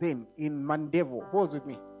healing campaign in Mandevo? Who was with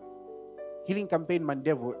me? Healing campaign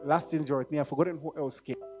Mandevo. Last year you were with me. I've forgotten who else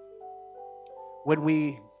came. When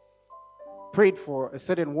we prayed for a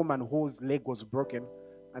certain woman whose leg was broken,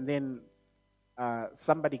 and then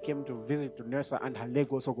somebody came to visit to nurse her, and her leg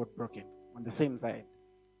also got broken on the same side.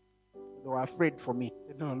 They were afraid for me. I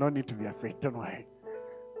said, no need to be afraid. Don't worry.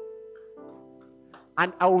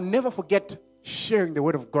 And I will never forget sharing the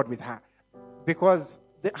word of God with her, because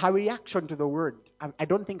her reaction to the word, I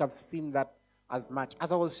don't think I've seen that as much.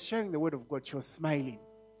 As I was sharing the word of God, she was smiling.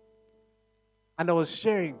 And I was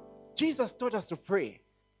sharing, Jesus taught us to pray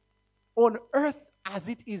on earth as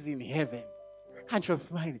it is in heaven. And she was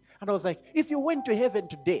smiling. And I was like, if you went to heaven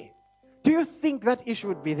today, do you think that issue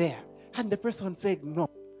would be there? And the person said, no.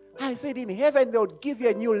 I said, in heaven, they would give you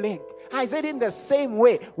a new leg. I said, in the same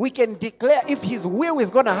way, we can declare if his will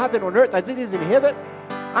is going to happen on earth as it is in heaven.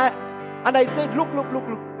 And I said, look.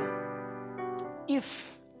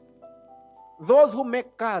 If those who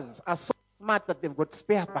make cars are so smart that they've got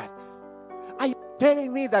spare parts, are you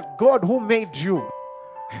telling me that God who made you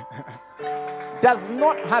does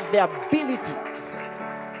not have the ability?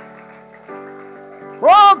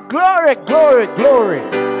 Oh, glory, glory, glory.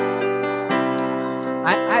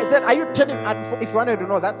 I said, are you telling me? If you wanted to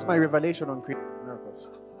know, that's my revelation on creating miracles.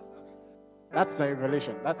 That's my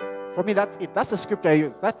revelation. For me, that's it. That's the scripture I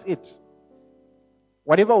use. That's it.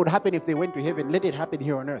 Whatever would happen if they went to heaven, let it happen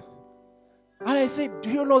here on earth. And I said, do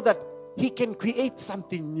you know that he can create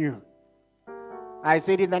something new? I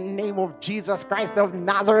said, in the name of Jesus Christ of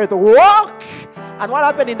Nazareth, walk! And what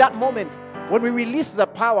happened in that moment? When we release the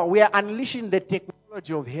power, we are unleashing the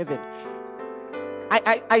technology of heaven.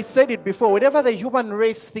 I said it before. Whenever the human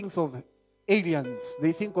race thinks of aliens,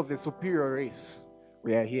 they think of the superior race.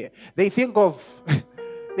 We are here. They think of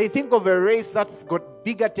a race that's got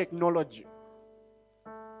bigger technology.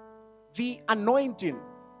 The anointing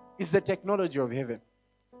is the technology of heaven.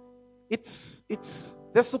 It's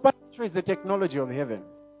the supernatural is the technology of heaven.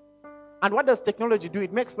 And what does technology do?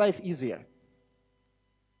 It makes life easier.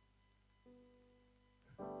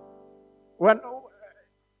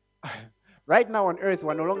 Right now on earth,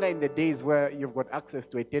 we're no longer in the days where you've got access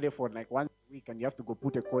to a telephone like once a week and you have to go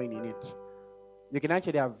put a coin in it. You can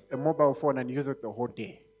actually have a mobile phone and use it the whole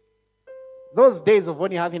day. Those days of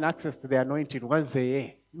only having access to the anointing once a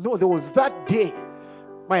year. No, there was that day.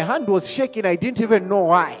 My hand was shaking. I didn't even know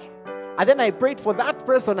why. And then I prayed for that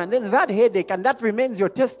person and then that headache, and that remains your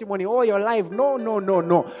testimony all your life. No.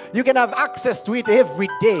 You can have access to it every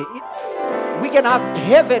day. We can have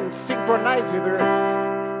heaven synchronized with earth.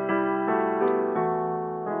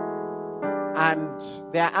 And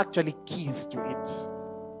there are actually keys to it.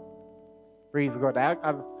 Praise God.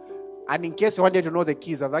 And in case you wanted to know the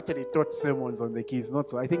keys, I've actually taught sermons on the keys. Not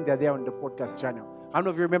so. I think they're there on the podcast channel. How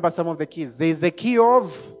many of you remember some of the keys? There is the key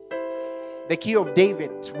of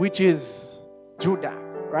David, which is Judah,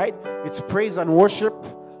 right? It's praise and worship.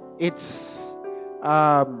 It's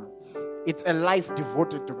a life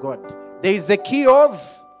devoted to God. There is the key of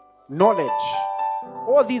knowledge.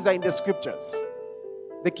 All these are in the scriptures.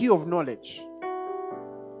 The key of knowledge.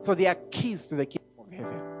 So they are keys to the kingdom of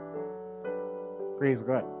heaven. Praise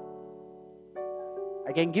God.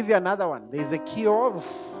 I can give you another one. There is a key of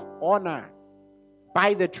honor.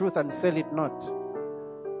 Buy the truth and sell it not.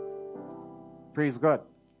 Praise God.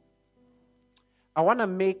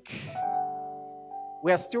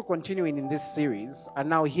 We are still continuing in this series. And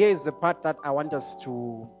now here is the part that I want us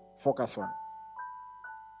to focus on.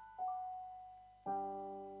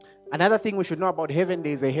 Another thing we should know about heaven,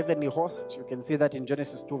 there is a heavenly host. You can see that in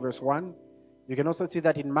Genesis 2 verse 1. You can also see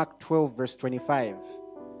that in Mark 12 verse 25.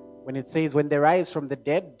 When it says, when they rise from the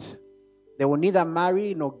dead, they will neither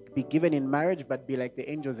marry nor be given in marriage, but be like the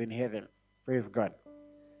angels in heaven. Praise God.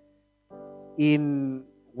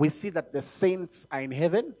 We see that the saints are in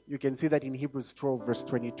heaven. You can see that in Hebrews 12 verse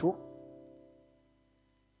 22.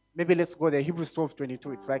 Maybe let's go there. Hebrews 12,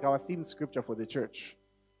 22. It's like our theme scripture for the church.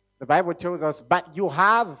 The Bible tells us, but you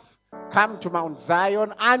have come to Mount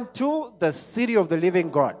Zion and to the city of the living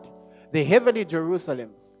God, the heavenly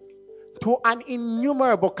Jerusalem, to an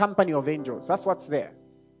innumerable company of angels. That's what's there.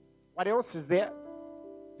 What else is there?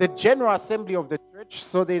 The general assembly of the church.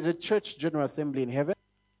 So there's a church general assembly in heaven.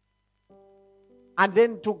 And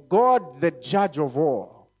then to God, the judge of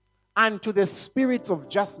all, and to the spirits of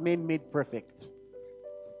just men made perfect.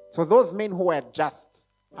 So those men who are just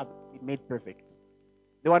have been made perfect.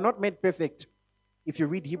 They were not made perfect. If you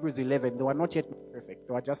read Hebrews 11, they were not yet made perfect.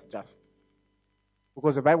 They were just.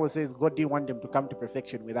 Because the Bible says God didn't want them to come to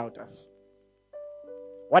perfection without us.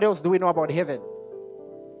 What else do we know about heaven?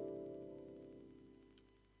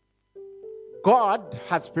 God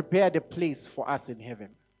has prepared a place for us in heaven.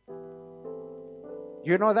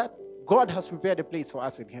 You know that? God has prepared a place for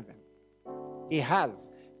us in heaven. He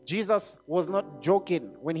has. Jesus was not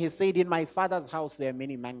joking when he said, in my Father's house there are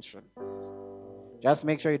many mansions. Just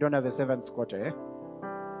make sure you don't have a servant's quarter, eh?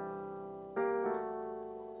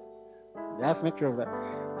 Just make sure of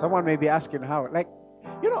that. Someone may be asking how.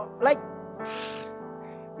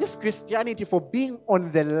 This Christianity for being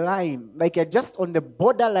on the line, like you're just on the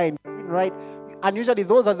borderline, right? And usually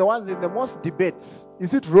those are the ones in the most debates.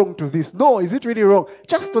 Is it wrong to this? No, is it really wrong?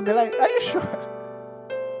 Just on the line. Are you sure?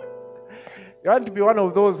 You want to be one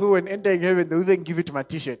of those who, when entering heaven, they even give it my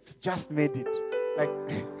t-shirts. Just made it. Like,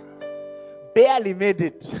 barely made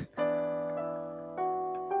it.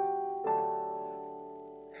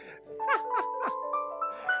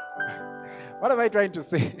 What am I trying to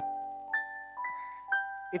say?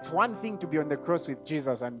 It's one thing to be on the cross with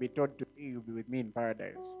Jesus and be told, today you'll be with me in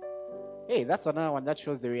paradise. Hey, that's another one that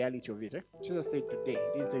shows the reality of it. Jesus said today,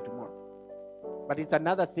 he didn't say tomorrow. But it's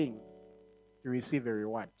another thing to receive a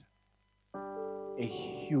reward. A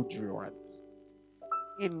huge reward.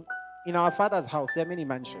 In our Father's house, there are many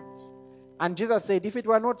mansions. And Jesus said, if it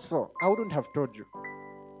were not so, I wouldn't have told you.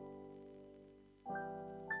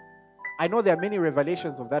 I know there are many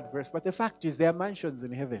revelations of that verse, but the fact is there are mansions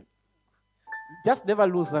in heaven. Just never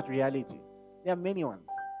lose that reality. There are many ones.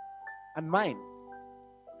 And mine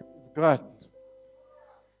is God.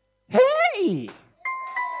 Hey!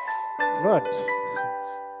 Lord.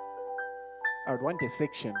 I would want a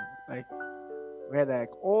section like where like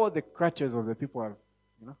all the crutches of the people have,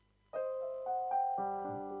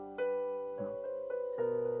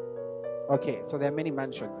 Okay, so there are many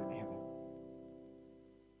mansions in heaven.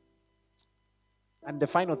 And the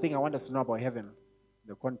final thing I want us to know about heaven, in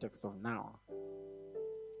the context of now.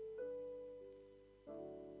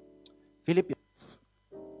 Philippians,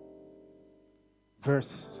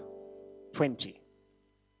 verse 20.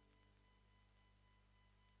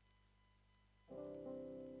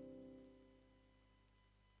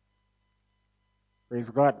 Praise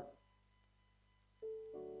God.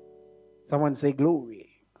 Someone say glory.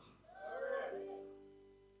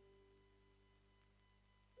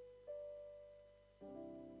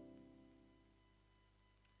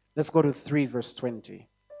 Let's go to 3 verse 20.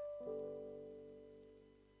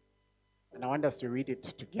 And I want us to read it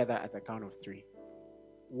together at the count of 3.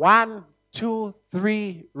 1, 2,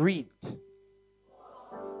 3, read.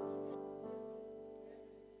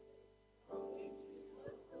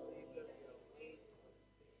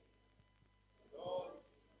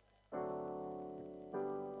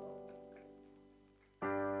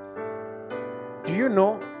 Do you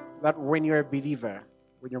know that when you're a believer,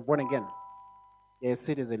 when you're born again, you're a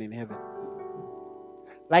citizen in heaven?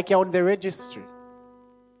 Like you're on the registry.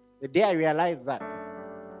 The day I realized that,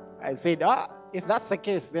 I said, if that's the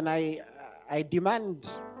case, then I demand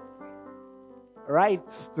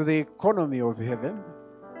rights to the economy of heaven.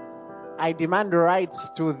 I demand rights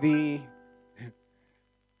to the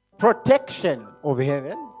protection of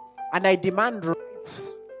heaven. And I demand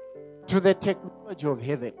rights to the technology of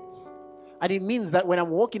heaven. And it means that when I'm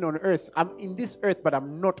walking on earth, I'm in this earth, but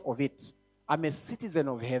I'm not of it. I'm a citizen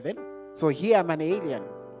of heaven. So here I'm an alien.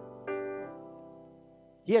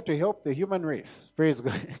 Here to help the human race. Praise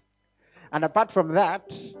God. And apart from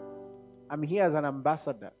that, I'm here as an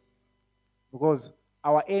ambassador. Because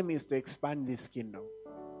our aim is to expand this kingdom.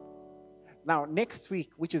 Now, next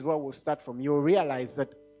week, which is where we'll start from, you'll realize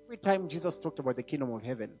that every time Jesus talked about the kingdom of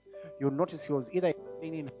heaven, you'll notice he was either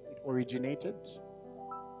explaining how it originated,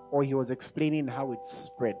 or he was explaining how it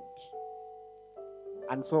spread.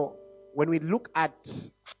 And so when we look at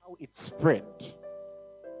how it spread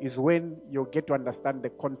is when you'll get to understand the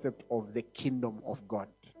concept of the kingdom of God.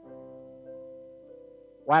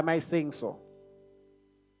 Why am I saying so?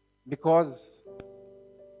 Because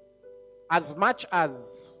as much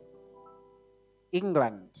as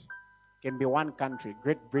England can be one country,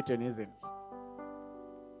 Great Britain isn't.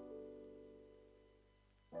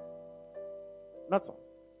 Not so.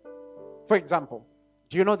 For example,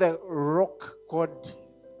 do you know the rock called,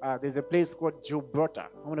 there's a place called Gibraltar.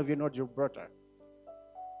 How many of you know Gibraltar?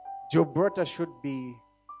 Gibraltar should be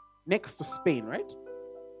next to Spain, right?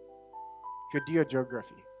 If you do your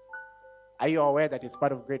geography. Are you aware that it's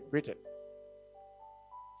part of Great Britain?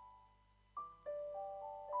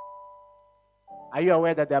 Are you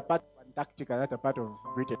aware that they are part of Antarctica that are part of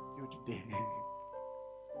Britain today?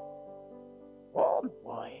 Oh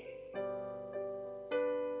boy.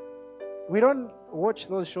 We don't watch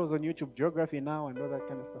those shows on YouTube, Geography Now and all that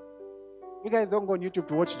kind of stuff. You guys don't go on YouTube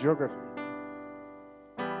to watch geography.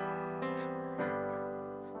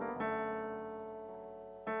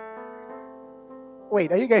 Wait,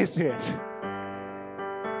 are you guys serious?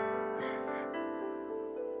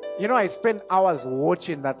 You know, I spend hours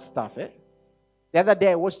watching that stuff, eh? The other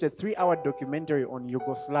day I watched a 3-hour documentary on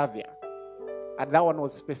Yugoslavia. And that one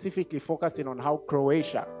was specifically focusing on how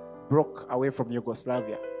Croatia broke away from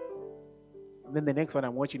Yugoslavia. And then the next one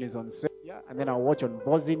I'm watching is on Serbia. And then I'll watch on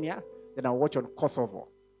Bosnia. Then I'll watch on Kosovo.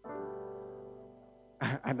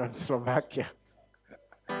 And on Slovakia.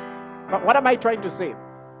 But what am I trying to say?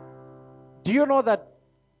 Do you know that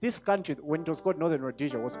this country, when it was called Northern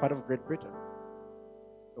Rhodesia, was part of Great Britain?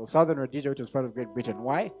 So Southern Rhodesia, which was part of Great Britain.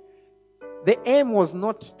 Why? The aim was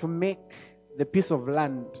not to make the piece of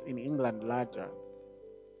land in England larger.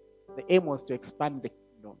 The aim was to expand the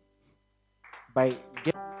kingdom by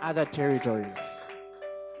getting other territories.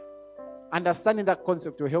 Understanding that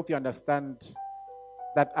concept will help you understand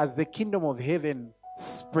that as the kingdom of heaven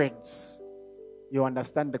spreads, you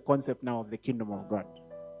understand the concept now of the kingdom of God.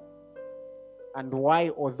 And why,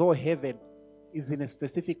 although heaven is in a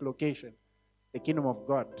specific location, the kingdom of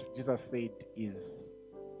God, Jesus said, is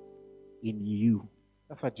in you.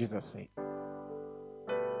 That's what Jesus said.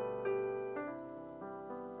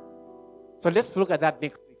 So let's look at that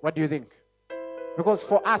next week. What do you think? Because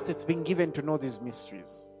for us, it's been given to know these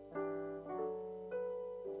mysteries.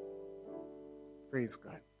 Praise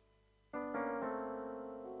God.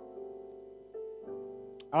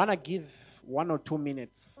 I want to give 1 or 2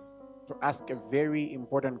 minutes to ask a very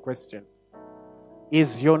important question.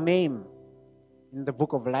 Is your name in the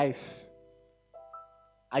book of life?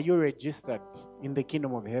 Are you registered in the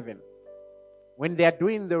kingdom of heaven? When they are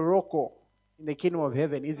doing the roll call in the kingdom of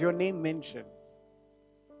heaven, is your name mentioned?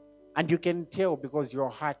 And you can tell because your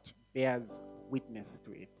heart bears witness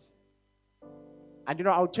to it. And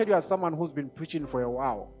I'll tell you as someone who's been preaching for a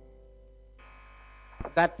while,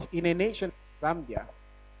 that in a nation like Zambia,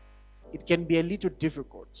 it can be a little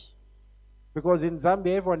difficult. Because in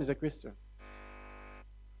Zambia, everyone is a Christian.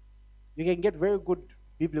 You can get very good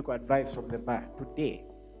biblical advice from the bar today.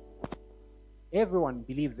 Everyone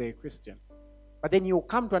believes they're a Christian. But then you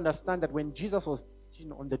come to understand that when Jesus was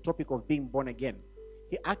teaching on the topic of being born again,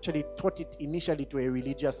 he actually taught it initially to a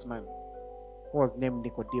religious man who was named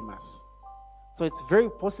Nicodemus. So it's very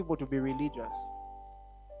possible to be religious,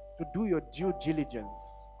 to do your due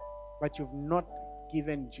diligence, but you've not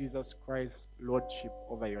given Jesus Christ lordship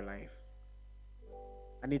over your life.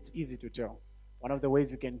 And it's easy to tell. One of the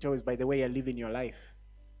ways you can tell is by the way you're living your life.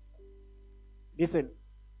 Listen,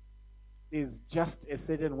 there's just a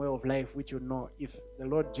certain way of life which if the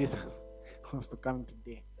Lord Jesus wants to come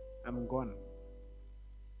today, I'm gone.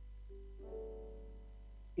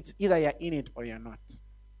 It's either you're in it or you're not.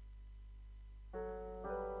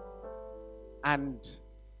 And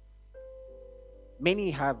many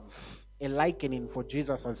have a likening for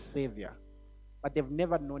Jesus as Savior, but they've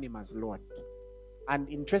never known him as Lord. And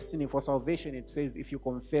interestingly, for salvation, it says if you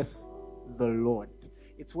confess the Lord.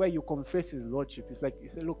 It's where you confess his lordship. It's like you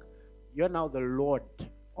say, look, you're now the Lord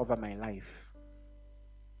over my life.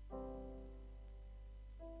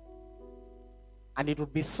 And it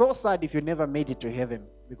would be so sad if you never made it to heaven,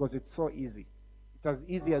 because it's so easy. It's as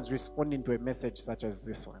easy as responding to a message such as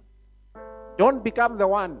this one. Don't become the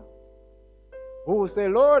one who will say,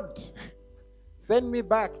 Lord, send me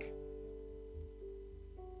back.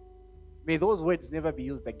 May those words never be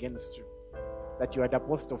used against you. That you had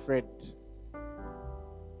Apostle Fred,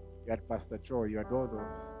 you had Pastor Joe, you had all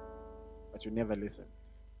those, but you never listened.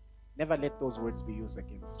 Never let those words be used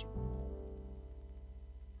against you.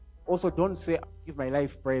 Also, don't say, give my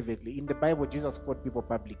life privately. In the Bible, Jesus called people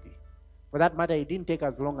publicly. For that matter, it didn't take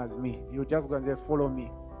as long as me. You just go and say, follow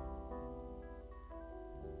me.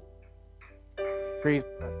 Praise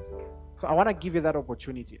God. So I want to give you that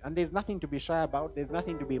opportunity. And there's nothing to be shy about. There's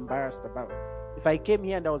nothing to be embarrassed about. If I came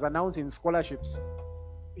here and I was announcing scholarships,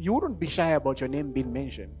 you wouldn't be shy about your name being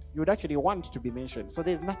mentioned. You would actually want to be mentioned. So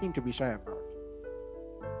there's nothing to be shy about.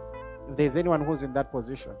 If there's anyone who's in that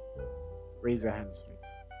position, raise your hands, please.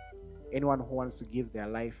 Anyone who wants to give their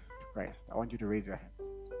life to Christ, I want you to raise your hand.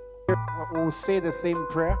 We'll say the same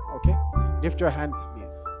prayer, okay? Lift your hands,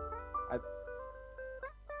 please.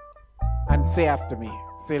 And say after me.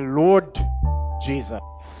 Say, Lord Jesus,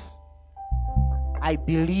 I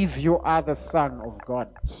believe you are the Son of God.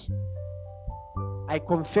 I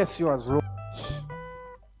confess you as Lord.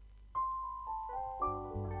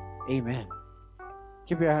 Amen.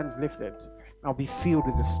 Keep your hands lifted. Now be filled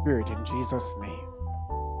with the Spirit in Jesus' name.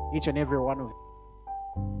 Each and every one of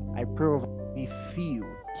you, I pray of you, be filled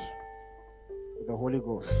with the Holy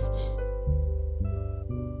Ghost.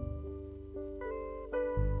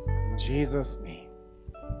 In Jesus' name.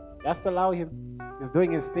 Just allow him. He's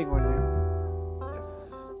doing his thing on you.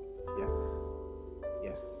 Yes. Yes.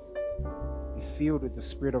 Yes. Be filled with the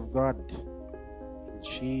Spirit of God. In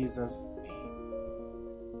Jesus' name.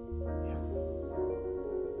 Yes.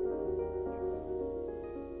 Yes.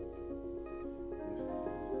 Yes.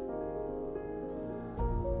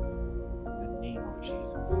 In the name of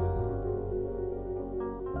Jesus.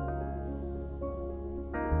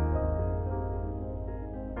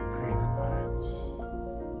 Praise God.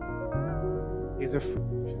 He's a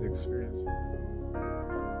fruit she's experiencing.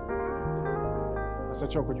 Pastor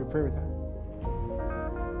Cho, could you pray with her?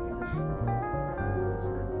 He's a fruit she's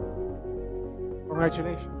experiencing.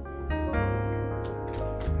 Congratulations.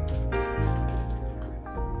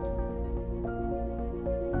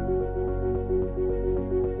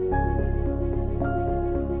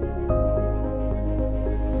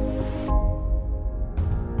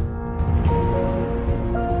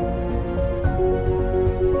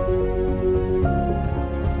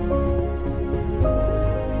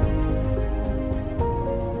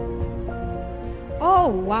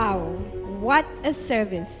 wow. What a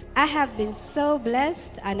service. I have been so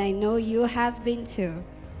blessed, and I know you have been too.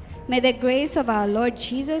 May the grace of our Lord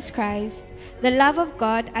Jesus Christ, the love of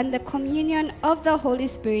God, and the communion of the Holy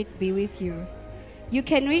Spirit be with you. You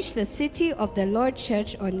can reach the City of the Lord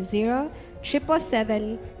Church on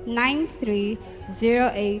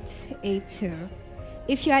 077930882.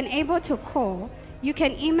 If you are unable to call, you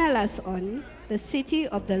can email us on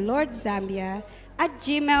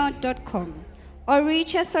thecityoftheLordZambia@gmail.com or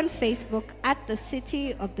reach us on Facebook at the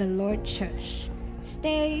City of the Lord Church.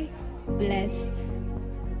 Stay blessed.